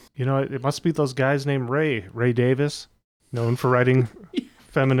 It must be those guys named Ray Davis, known for writing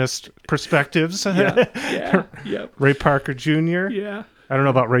feminist perspectives. Yeah. Ray Parker Jr. Yeah. I don't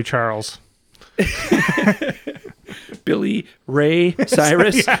know about Ray Charles. Billy Ray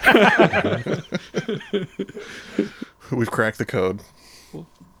Cyrus. We've cracked the code.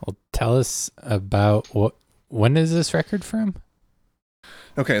 Well, tell us about when is this record from?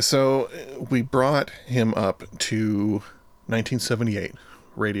 Okay, so we brought him up to 1978.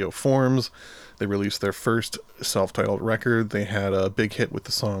 Radio forms. They released their first self-titled record. They had a big hit with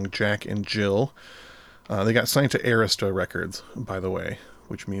the song Jack and Jill. They got signed to Arista Records, by the way,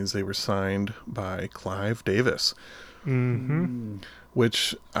 which means they were signed by Clive Davis. Mm-hmm.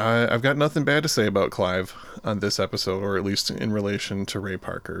 Which I've got nothing bad to say about Clive on this episode, or at least in relation to Ray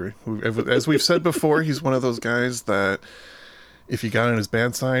Parker. As we've said before, he's one of those guys that if you got on his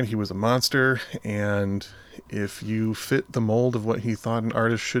bad side, he was a monster, and if you fit the mold of what he thought an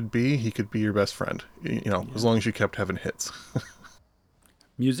artist should be, he could be your best friend, as long as you kept having hits.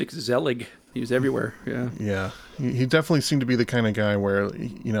 Music Zelig. He was everywhere. Yeah. Yeah. He definitely seemed to be the kind of guy where,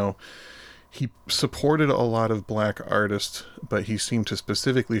 he supported a lot of black artists, but he seemed to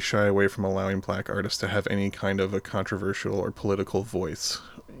specifically shy away from allowing black artists to have any kind of a controversial or political voice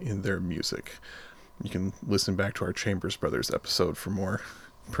in their music. You can listen back to our Chambers Brothers episode for more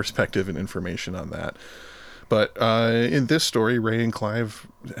perspective and information on that. But in this story, Ray and Clive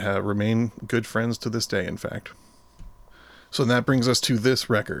remain good friends to this day, in fact. So that brings us to this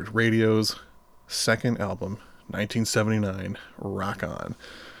record, Radio's second album, 1979, Rock On.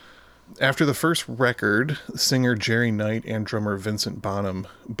 After the first record, singer Jerry Knight and drummer Vincent Bonham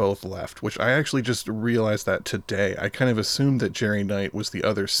both left, which I actually just realized that today. I kind of assumed that Jerry Knight was the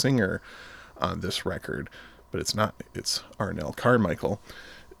other singer on this record, but it's not. It's Arnell Carmichael.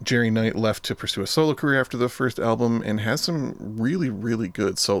 Jerry Knight left to pursue a solo career after the first album and has some really, really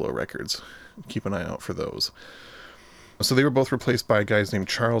good solo records. Keep an eye out for those. So they were both replaced by guys named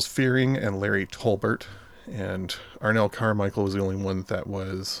Charles Fearing and Larry Tolbert, and Arnell Carmichael was the only one that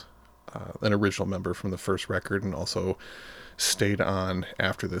was an original member from the first record and also stayed on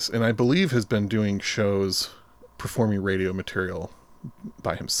after this. And I believe has been doing shows performing radio material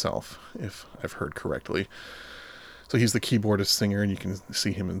by himself, if I've heard correctly. So he's the keyboardist singer, and you can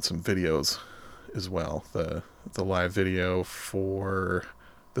see him in some videos as well. The live video for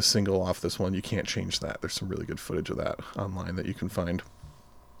the single off this one, you can't change that. There's some really good footage of that online that you can find.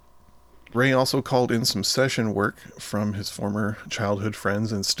 Ray also called in some session work from his former childhood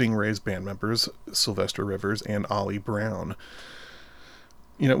friends and Stingray's band members, Sylvester Rivers and Ollie Brown.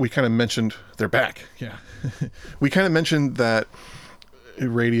 We kind of mentioned they're back. Yeah. We kind of mentioned that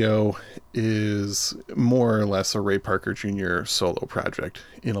Radio is more or less a Ray Parker Jr. solo project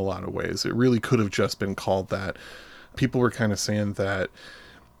in a lot of ways. It really could have just been called that. People were kind of saying that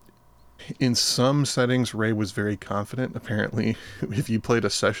In some settings, Ray was very confident. Apparently, if you played a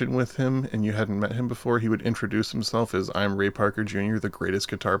session with him and you hadn't met him before, he would introduce himself as, "I'm Ray Parker Jr., the greatest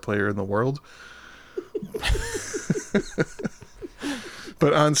guitar player in the world."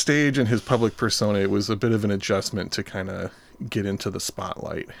 But on stage and his public persona, it was a bit of an adjustment to kind of get into the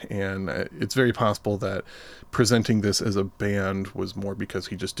spotlight. And it's very possible that presenting this as a band was more because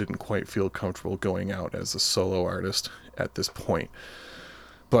he just didn't quite feel comfortable going out as a solo artist at this point.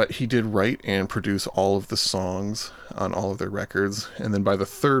 But he did write and produce all of the songs on all of their records. And then by the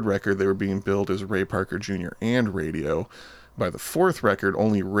third record, they were being billed as Ray Parker Jr. and Radio. By the fourth record,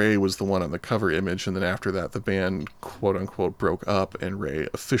 only Ray was the one on the cover image, and then after that, the band, quote-unquote, broke up, and Ray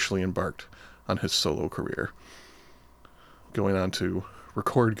officially embarked on his solo career, going on to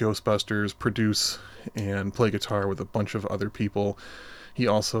record Ghostbusters, produce, and play guitar with a bunch of other people. He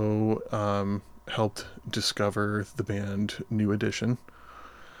also helped discover the band New Edition,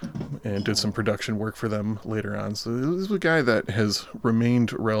 and did some production work for them later on. So this is a guy that has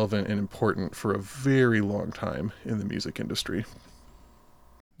remained relevant and important for a very long time in the music industry.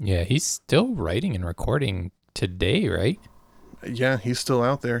 Yeah, he's still writing and recording today, right? Yeah, he's still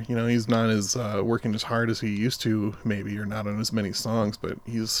out there. You know, he's not as working as hard as he used to, maybe, or not on as many songs, but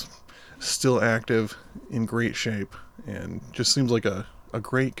he's still active, in great shape, and just seems like a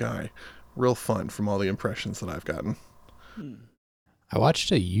great guy. Real fun from all the impressions that I've gotten. I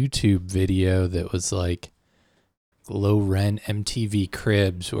watched a YouTube video that was like low rent MTV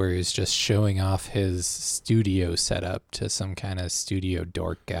Cribs, where he's just showing off his studio setup to some kind of studio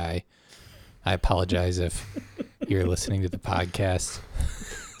dork guy. I apologize if you're listening to the podcast.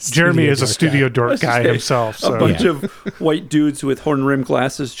 Jeremy is a studio dork guy himself. So. A bunch of white dudes with horn rim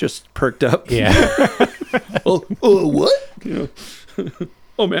glasses just perked up. Yeah. oh, what? You know,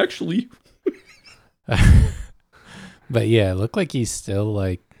 I'm actually. But yeah, it looked like he's still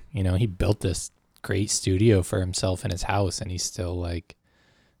like, you know, he built this great studio for himself in his house, and he's still like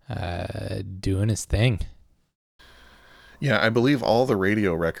doing his thing. Yeah, I believe all the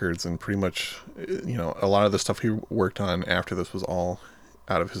Radio records and pretty much, you know, a lot of the stuff he worked on after this was all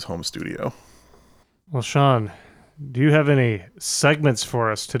out of his home studio. Well, Sean, do you have any segments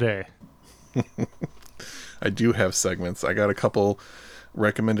for us today? I do have segments. I got a couple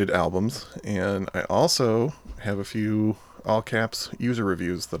recommended albums, and I also have a few all caps user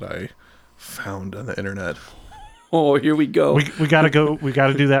reviews that I found on the internet. Oh, here we go. We gotta go. We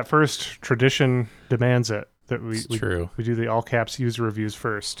gotta do that first. Tradition demands it that we do the all caps user reviews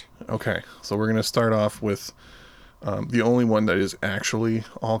first. Okay, so we're gonna start off with the only one that is actually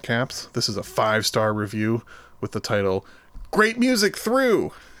all caps. This is a 5-star review with the title "Great Music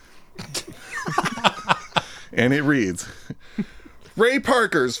Through," and it reads, "Ray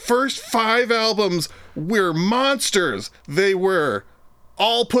Parker's first 5 albums were monsters. They were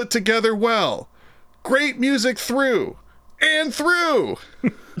all put together well. Great music through and through."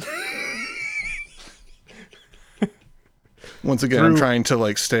 Once again, I'm trying to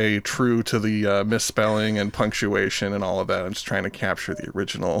like stay true to the misspelling and punctuation and all of that. I'm just trying to capture the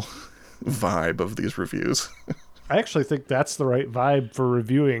original vibe of these reviews. I actually think that's the right vibe for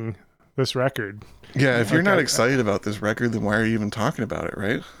reviewing this record. Yeah, if you're not excited about this record, then why are you even talking about it,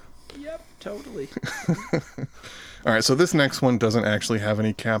 right? Yep, totally. All right, so this next one doesn't actually have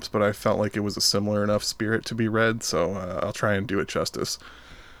any caps, but I felt like it was a similar enough spirit to be read, so I'll try and do it justice.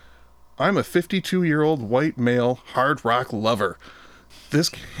 "I'm a 52-year-old white male hard rock lover. This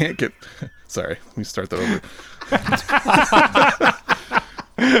can't get..." Sorry, let me start that over.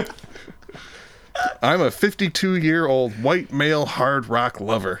 "I'm a 52-year-old white male hard rock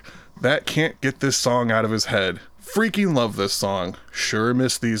lover. That can't get this song out of his head. Freaking love this song. Sure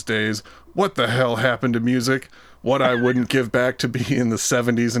miss these days. What the hell happened to music? What I wouldn't give back to be in the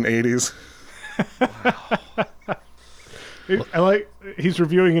 70s and 80s. Wow. I like he's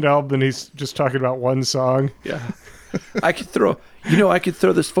reviewing an album and he's just talking about one song. Yeah. I could throw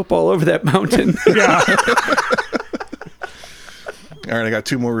this football over that mountain. Yeah. All right, I got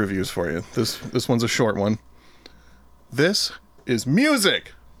 2 more reviews for you. This one's a short one. "This is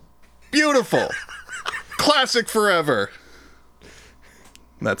music. Beautiful. Classic forever."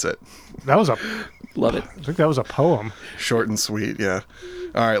 That's it. That was Love it. I think that was a poem. Short and sweet, yeah.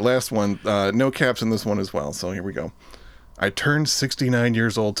 All right, last one. No caps in this one as well, so here we go. "I turned 69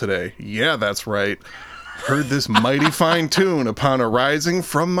 years old today. Yeah, that's right. Heard this mighty fine tune upon arising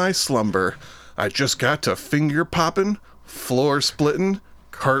from my slumber. I just got to finger popping, floor splitting,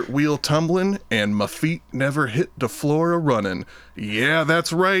 cartwheel tumbling, and my feet never hit the floor a running. Yeah,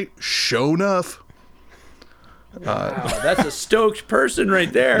 that's right. Sure enough." Wow, that's a stoked person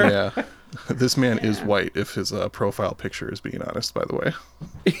right there. Yeah. This man is white, if his profile picture is being honest, by the way.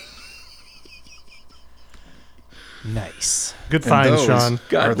 Nice. Good And find, those Sean.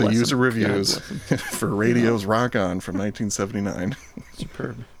 God are the bless user him. reviews for Radio's Rock On from 1979.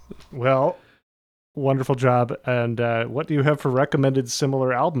 Superb. Well, wonderful job. And what do you have for recommended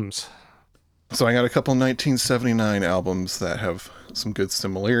similar albums? So I got a couple 1979 albums that have some good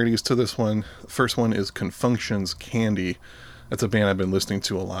similarities to this one. The first one is Confunction's Candy. That's a band I've been listening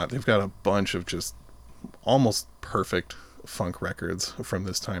to a lot. They've got a bunch of just almost perfect funk records from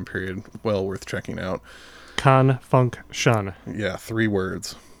this time period. Well worth checking out. Con Funk Shun. Yeah, 3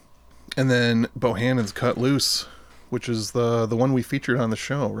 words. And then Bohannon's Cut Loose, which is the one we featured on the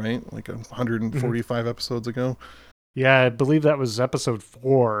show, right? Like 145 episodes ago. Yeah, I believe that was episode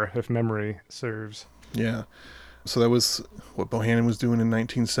 4, if memory serves. Yeah. So that was what Bohannon was doing in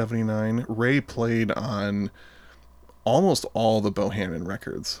 1979. Ray played on almost all the Bohannon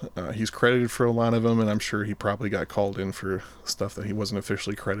records. He's credited for a lot of them, and I'm sure he probably got called in for stuff that he wasn't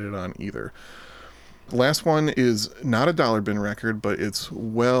officially credited on either. The last one is not a Dollar Bin record, but it's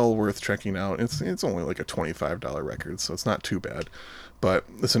well worth checking out. It's only like a $25 record, so it's not too bad. But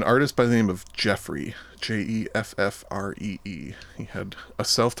it's an artist by the name of Jeffrey, Jeffree. He had a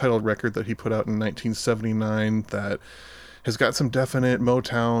self-titled record that he put out in 1979 that has got some definite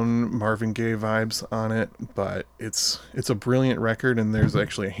Motown, Marvin Gaye vibes on it, but it's a brilliant record, and there's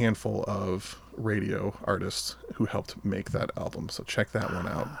actually a handful of radio artists who helped make that album, so check that one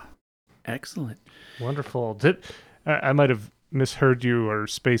out. Excellent. Wonderful. I might have misheard you or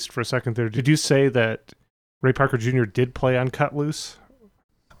spaced for a second there. Did you say that Ray Parker Jr. did play on Cut Loose?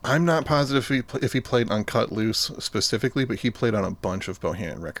 I'm not positive if he played on Cut Loose specifically, but he played on a bunch of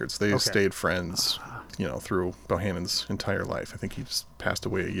Bohannon records. They stayed friends, through Bohannon's entire life. I think he just passed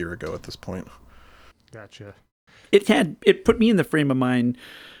away a year ago at this point. Gotcha. It put me in the frame of mind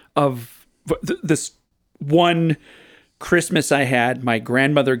of this one Christmas I had. My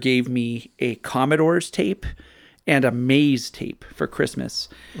grandmother gave me a Commodore's tape and a Maze tape for Christmas.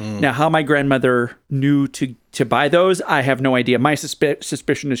 Now, how my grandmother knew to buy those, I have no idea. My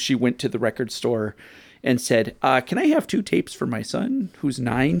suspicion is she went to the record store and said, can I have 2 tapes for my son who's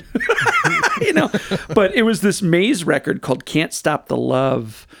 9? But it was this Maze record called Can't Stop the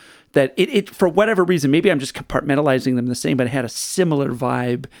Love that it for whatever reason, maybe I'm just compartmentalizing them the same, but it had a similar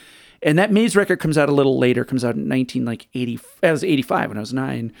vibe. And that Maze record comes out a little later, comes out in 1980. I was 85 when I was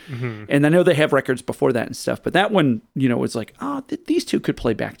 9. Mm-hmm. And I know they have records before that and stuff, but that one, was like, these 2 could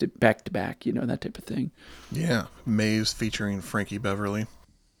play back to back, that type of thing. Yeah, Maze featuring Frankie Beverly.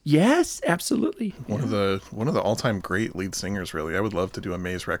 Yes, absolutely. One of the all-time great lead singers, really. I would love to do a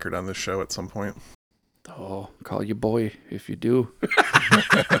Maze record on this show at some point. Oh, call you boy if you do.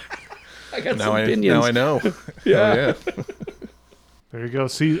 I got some opinions. Now I know. Yeah. Oh, yeah. There you go.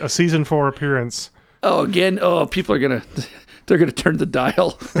 See a season 4 appearance. Oh, again. Oh, people are they're gonna turn the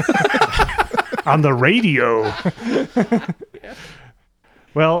dial on the radio. Yeah.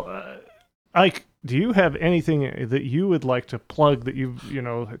 Well, Ike, do you have anything that you would like to plug that you've,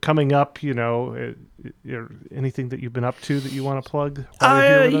 coming up, anything that you've been up to that you want to plug while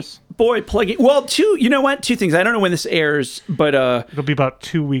you're here with us? Boy, plugging. Well, 2 things. I don't know when this airs, but it'll be about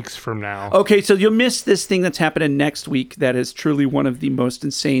 2 weeks from now. Okay, so you'll miss this thing that's happening next week. That is truly one of the most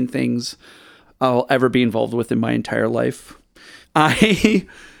insane things I'll ever be involved with in my entire life. I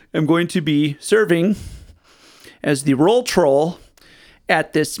am going to be serving as the roll troll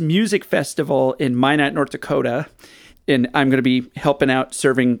at this music festival in Minot, North Dakota. And I'm going to be helping out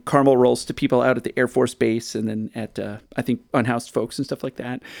serving caramel rolls to people out at the Air Force Base and then at, I think, unhoused folks and stuff like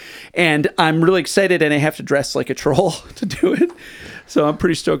that. And I'm really excited, and I have to dress like a troll to do it. So I'm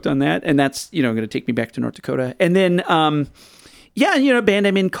pretty stoked on that. And that's, going to take me back to North Dakota. And then, a band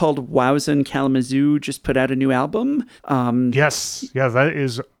I'm in called Wowza Kalamazoo just put out a new album. Yes. Yeah, that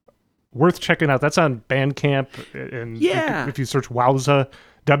is worth checking out. That's on Bandcamp. And if you search Wowza,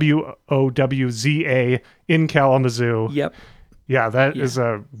 WOWZA in Kalamazoo. Yep. Yeah, that is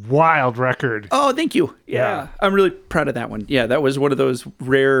a wild record. Oh, thank you. Yeah. I'm really proud of that one. Yeah, that was one of those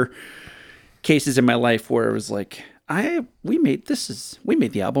rare cases in my life where it was like, we made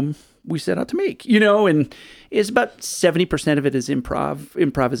the album we set out to make, and it's about 70% of it is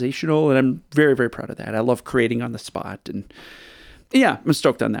improvisational, and I'm very, very proud of that. I love creating on the spot, and yeah, I'm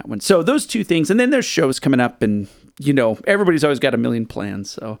stoked on that one. So those 2 things, and then there's shows coming up, and everybody's always got a million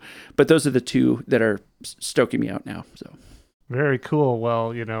plans. So, but those are the 2 that are stoking me out now. So, very cool.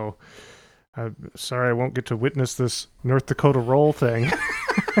 Well, I'm sorry I won't get to witness this North Dakota roll thing.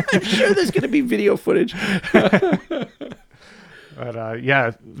 I'm sure there's going to be video footage. But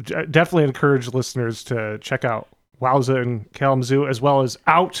definitely encourage listeners to check out Wowza in Kalamazoo, as well as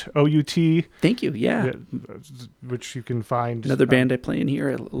Out, O-U-T, Thank you. Yeah. which you can find. Another band I play in here.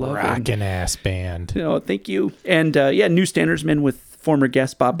 I love it. Rockin' ass band. Oh, thank you. And New Standardsmen with former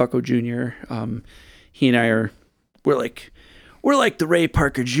guest Bob Bucko Jr. He and I we're like the Ray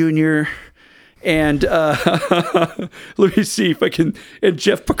Parker Jr. And let me see if I can. And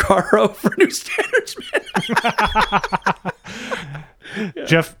Jeff Porcaro for New Standardsmen.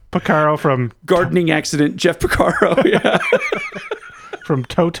 Jeff Porcaro from Gardening Accident. Jeff Porcaro. Yeah. from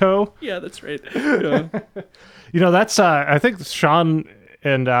Toto. Yeah, that's right. Yeah. That's I think Sean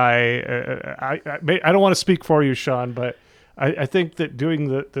and I don't want to speak for you, Sean, but I think that doing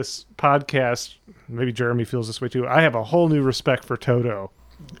this podcast, maybe Jeremy feels this way too. I have a whole new respect for Toto.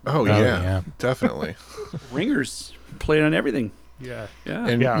 Oh, yeah, definitely. Ringers played on everything. Yeah. Yeah.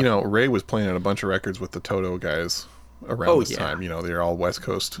 And, Ray was playing on a bunch of records with the Toto guys around this yeah. time. They're all West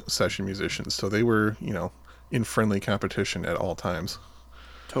Coast session musicians. So they were, in friendly competition at all times.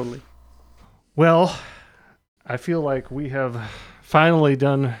 Totally. Well, I feel like we have finally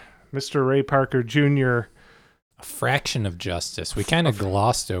done Mr. Ray Parker Jr. A fraction of justice. We kind of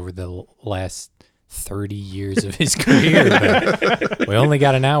glossed over the last 30 years of his career, but we only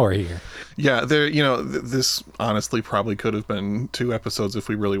got an hour here. Yeah, this honestly probably could have been 2 episodes if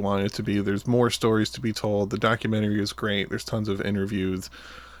we really wanted it to be. There's more stories to be told. The documentary is great. There's tons of interviews,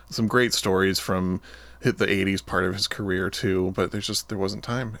 some great stories from the 80s part of his career too, but there wasn't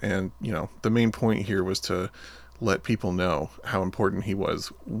time. And, the main point here was to let people know how important he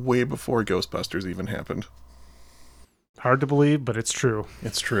was way before Ghostbusters even happened. Hard to believe, but it's true.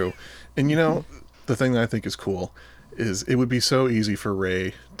 It's true. And, the thing that I think is cool is it would be so easy for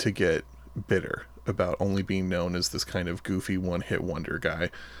Ray to get bitter about only being known as this kind of goofy one-hit wonder guy,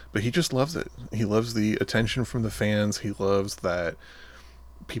 but he just loves it. He loves the attention from the fans. He loves that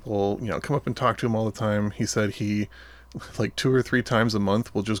people, come up and talk to him all the time. He said he, like 2 or 3 times a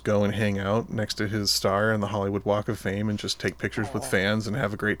month, will just go and hang out next to his star on the Hollywood Walk of Fame and just take pictures with fans and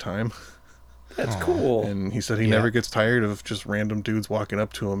have a great time. That's cool. And he said he never gets tired of just random dudes walking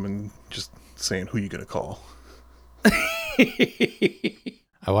up to him and just saying, "Who you gonna call?"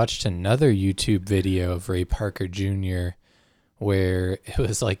 I watched another YouTube video of Ray Parker Jr. where it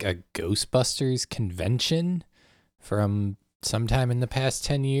was like a Ghostbusters convention from sometime in the past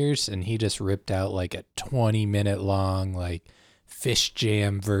 10 years, and he just ripped out like a 20-minute long like Fish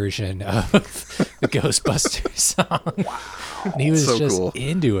Jam version of the Ghostbusters song. Wow. And he was so just cool.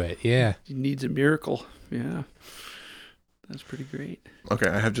 into it. Yeah. He needs a miracle. Yeah. That's pretty great. Okay,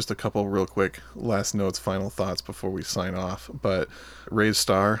 I have just a couple real quick last notes, final thoughts before we sign off. But Ray's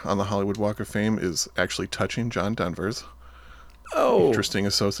star on the Hollywood Walk of Fame is actually touching John Denver's. Oh. Interesting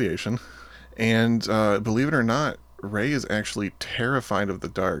association. And believe it or not, Ray is actually terrified of the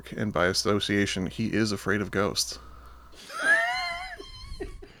dark, and by association, he is afraid of ghosts.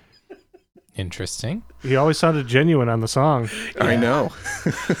 Interesting. He always sounded genuine on the song. Yeah. I know.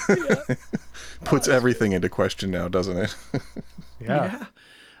 Puts everything into question now, doesn't it? Yeah.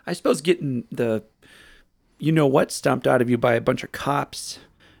 I suppose getting the you-know-what stomped out of you by a bunch of cops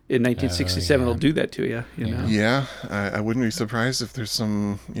in 1967 will do that to you, know? Yeah, I wouldn't be surprised if there's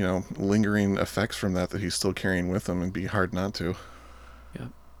some, lingering effects from that he's still carrying with him, and be hard not to. Yeah.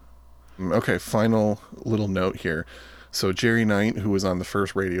 Okay, final little note here. So Jerry Knight, who was on the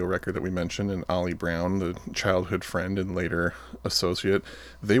first radio record that we mentioned, and Ollie Brown, the childhood friend and later associate,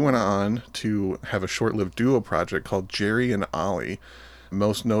 they went on to have a short-lived duo project called Jerry and Ollie,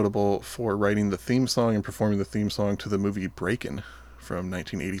 most notable for writing the theme song and performing the theme song to the movie Breakin' from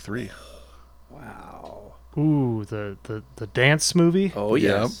 1983. Wow. Ooh, the dance movie? Oh,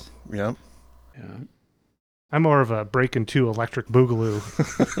 yes. Yep. Yeah. I'm more of a Breakin' 2 Electric Boogaloo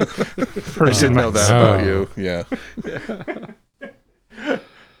I person. didn't know that about you. Yeah.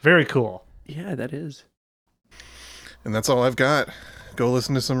 Very cool. Yeah, that is. And that's all I've got. Go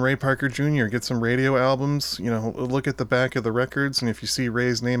listen to some Ray Parker Jr., get some radio albums, look at the back of the records, and if you see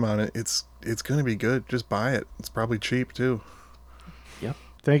Ray's name on it, it's going to be good. Just buy it. It's probably cheap, too. Yep.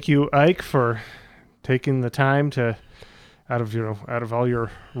 Thank you, Ike, for taking the time to, out of all your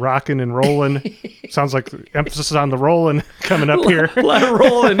rocking and rolling. Sounds like emphasis on the rolling coming up here. A lot of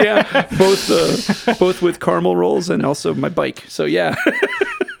rolling, yeah. Both with caramel rolls and also my bike. So, yeah.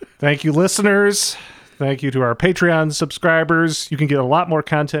 Thank you, listeners. Thank you to our Patreon subscribers. You can get a lot more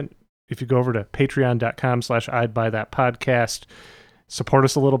content if you go over to patreon.com/I'd Buy That Podcast. Support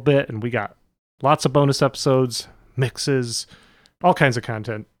us a little bit, and we got lots of bonus episodes, mixes, all kinds of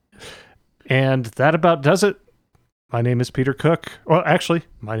content. And that about does it. My name is Peter Cook. Well, actually,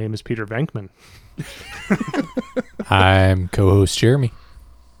 my name is Peter Venkman. I'm co-host Jeremy.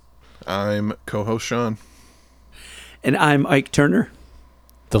 I'm co-host Sean. And I'm Ike Turner.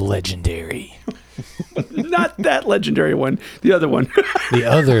 The legendary. Not that legendary one, the other one. The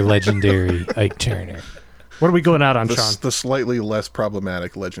other legendary Ike Turner. What are we going out on, The, Sean? the slightly less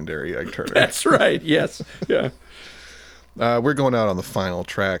problematic legendary Ike Turner. That's right. Yes. Yeah. We're going out on the final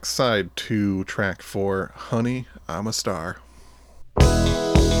track, side 2, track 4, Honey, I'm a Star.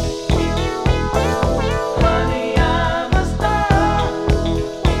 Honey, I'm a star.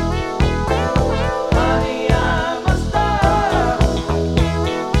 Honey, I'm a star.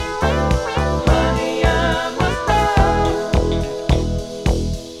 Honey, I'm a star.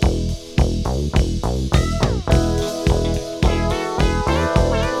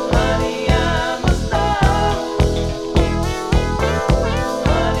 Honey, I'm a star.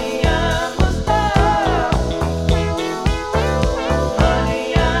 Honey, I'm a star.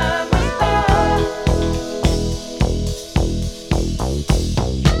 Honey, I'm a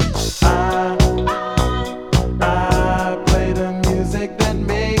star. I play the music that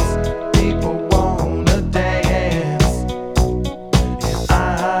makes people wanna dance.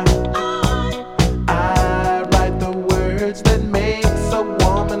 And I write the words that makes a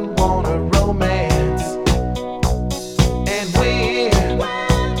woman wanna romance. And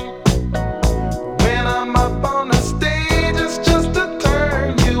when I'm up on the stage, it's just to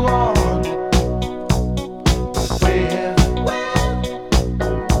turn you on.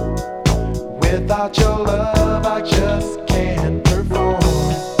 Without your love,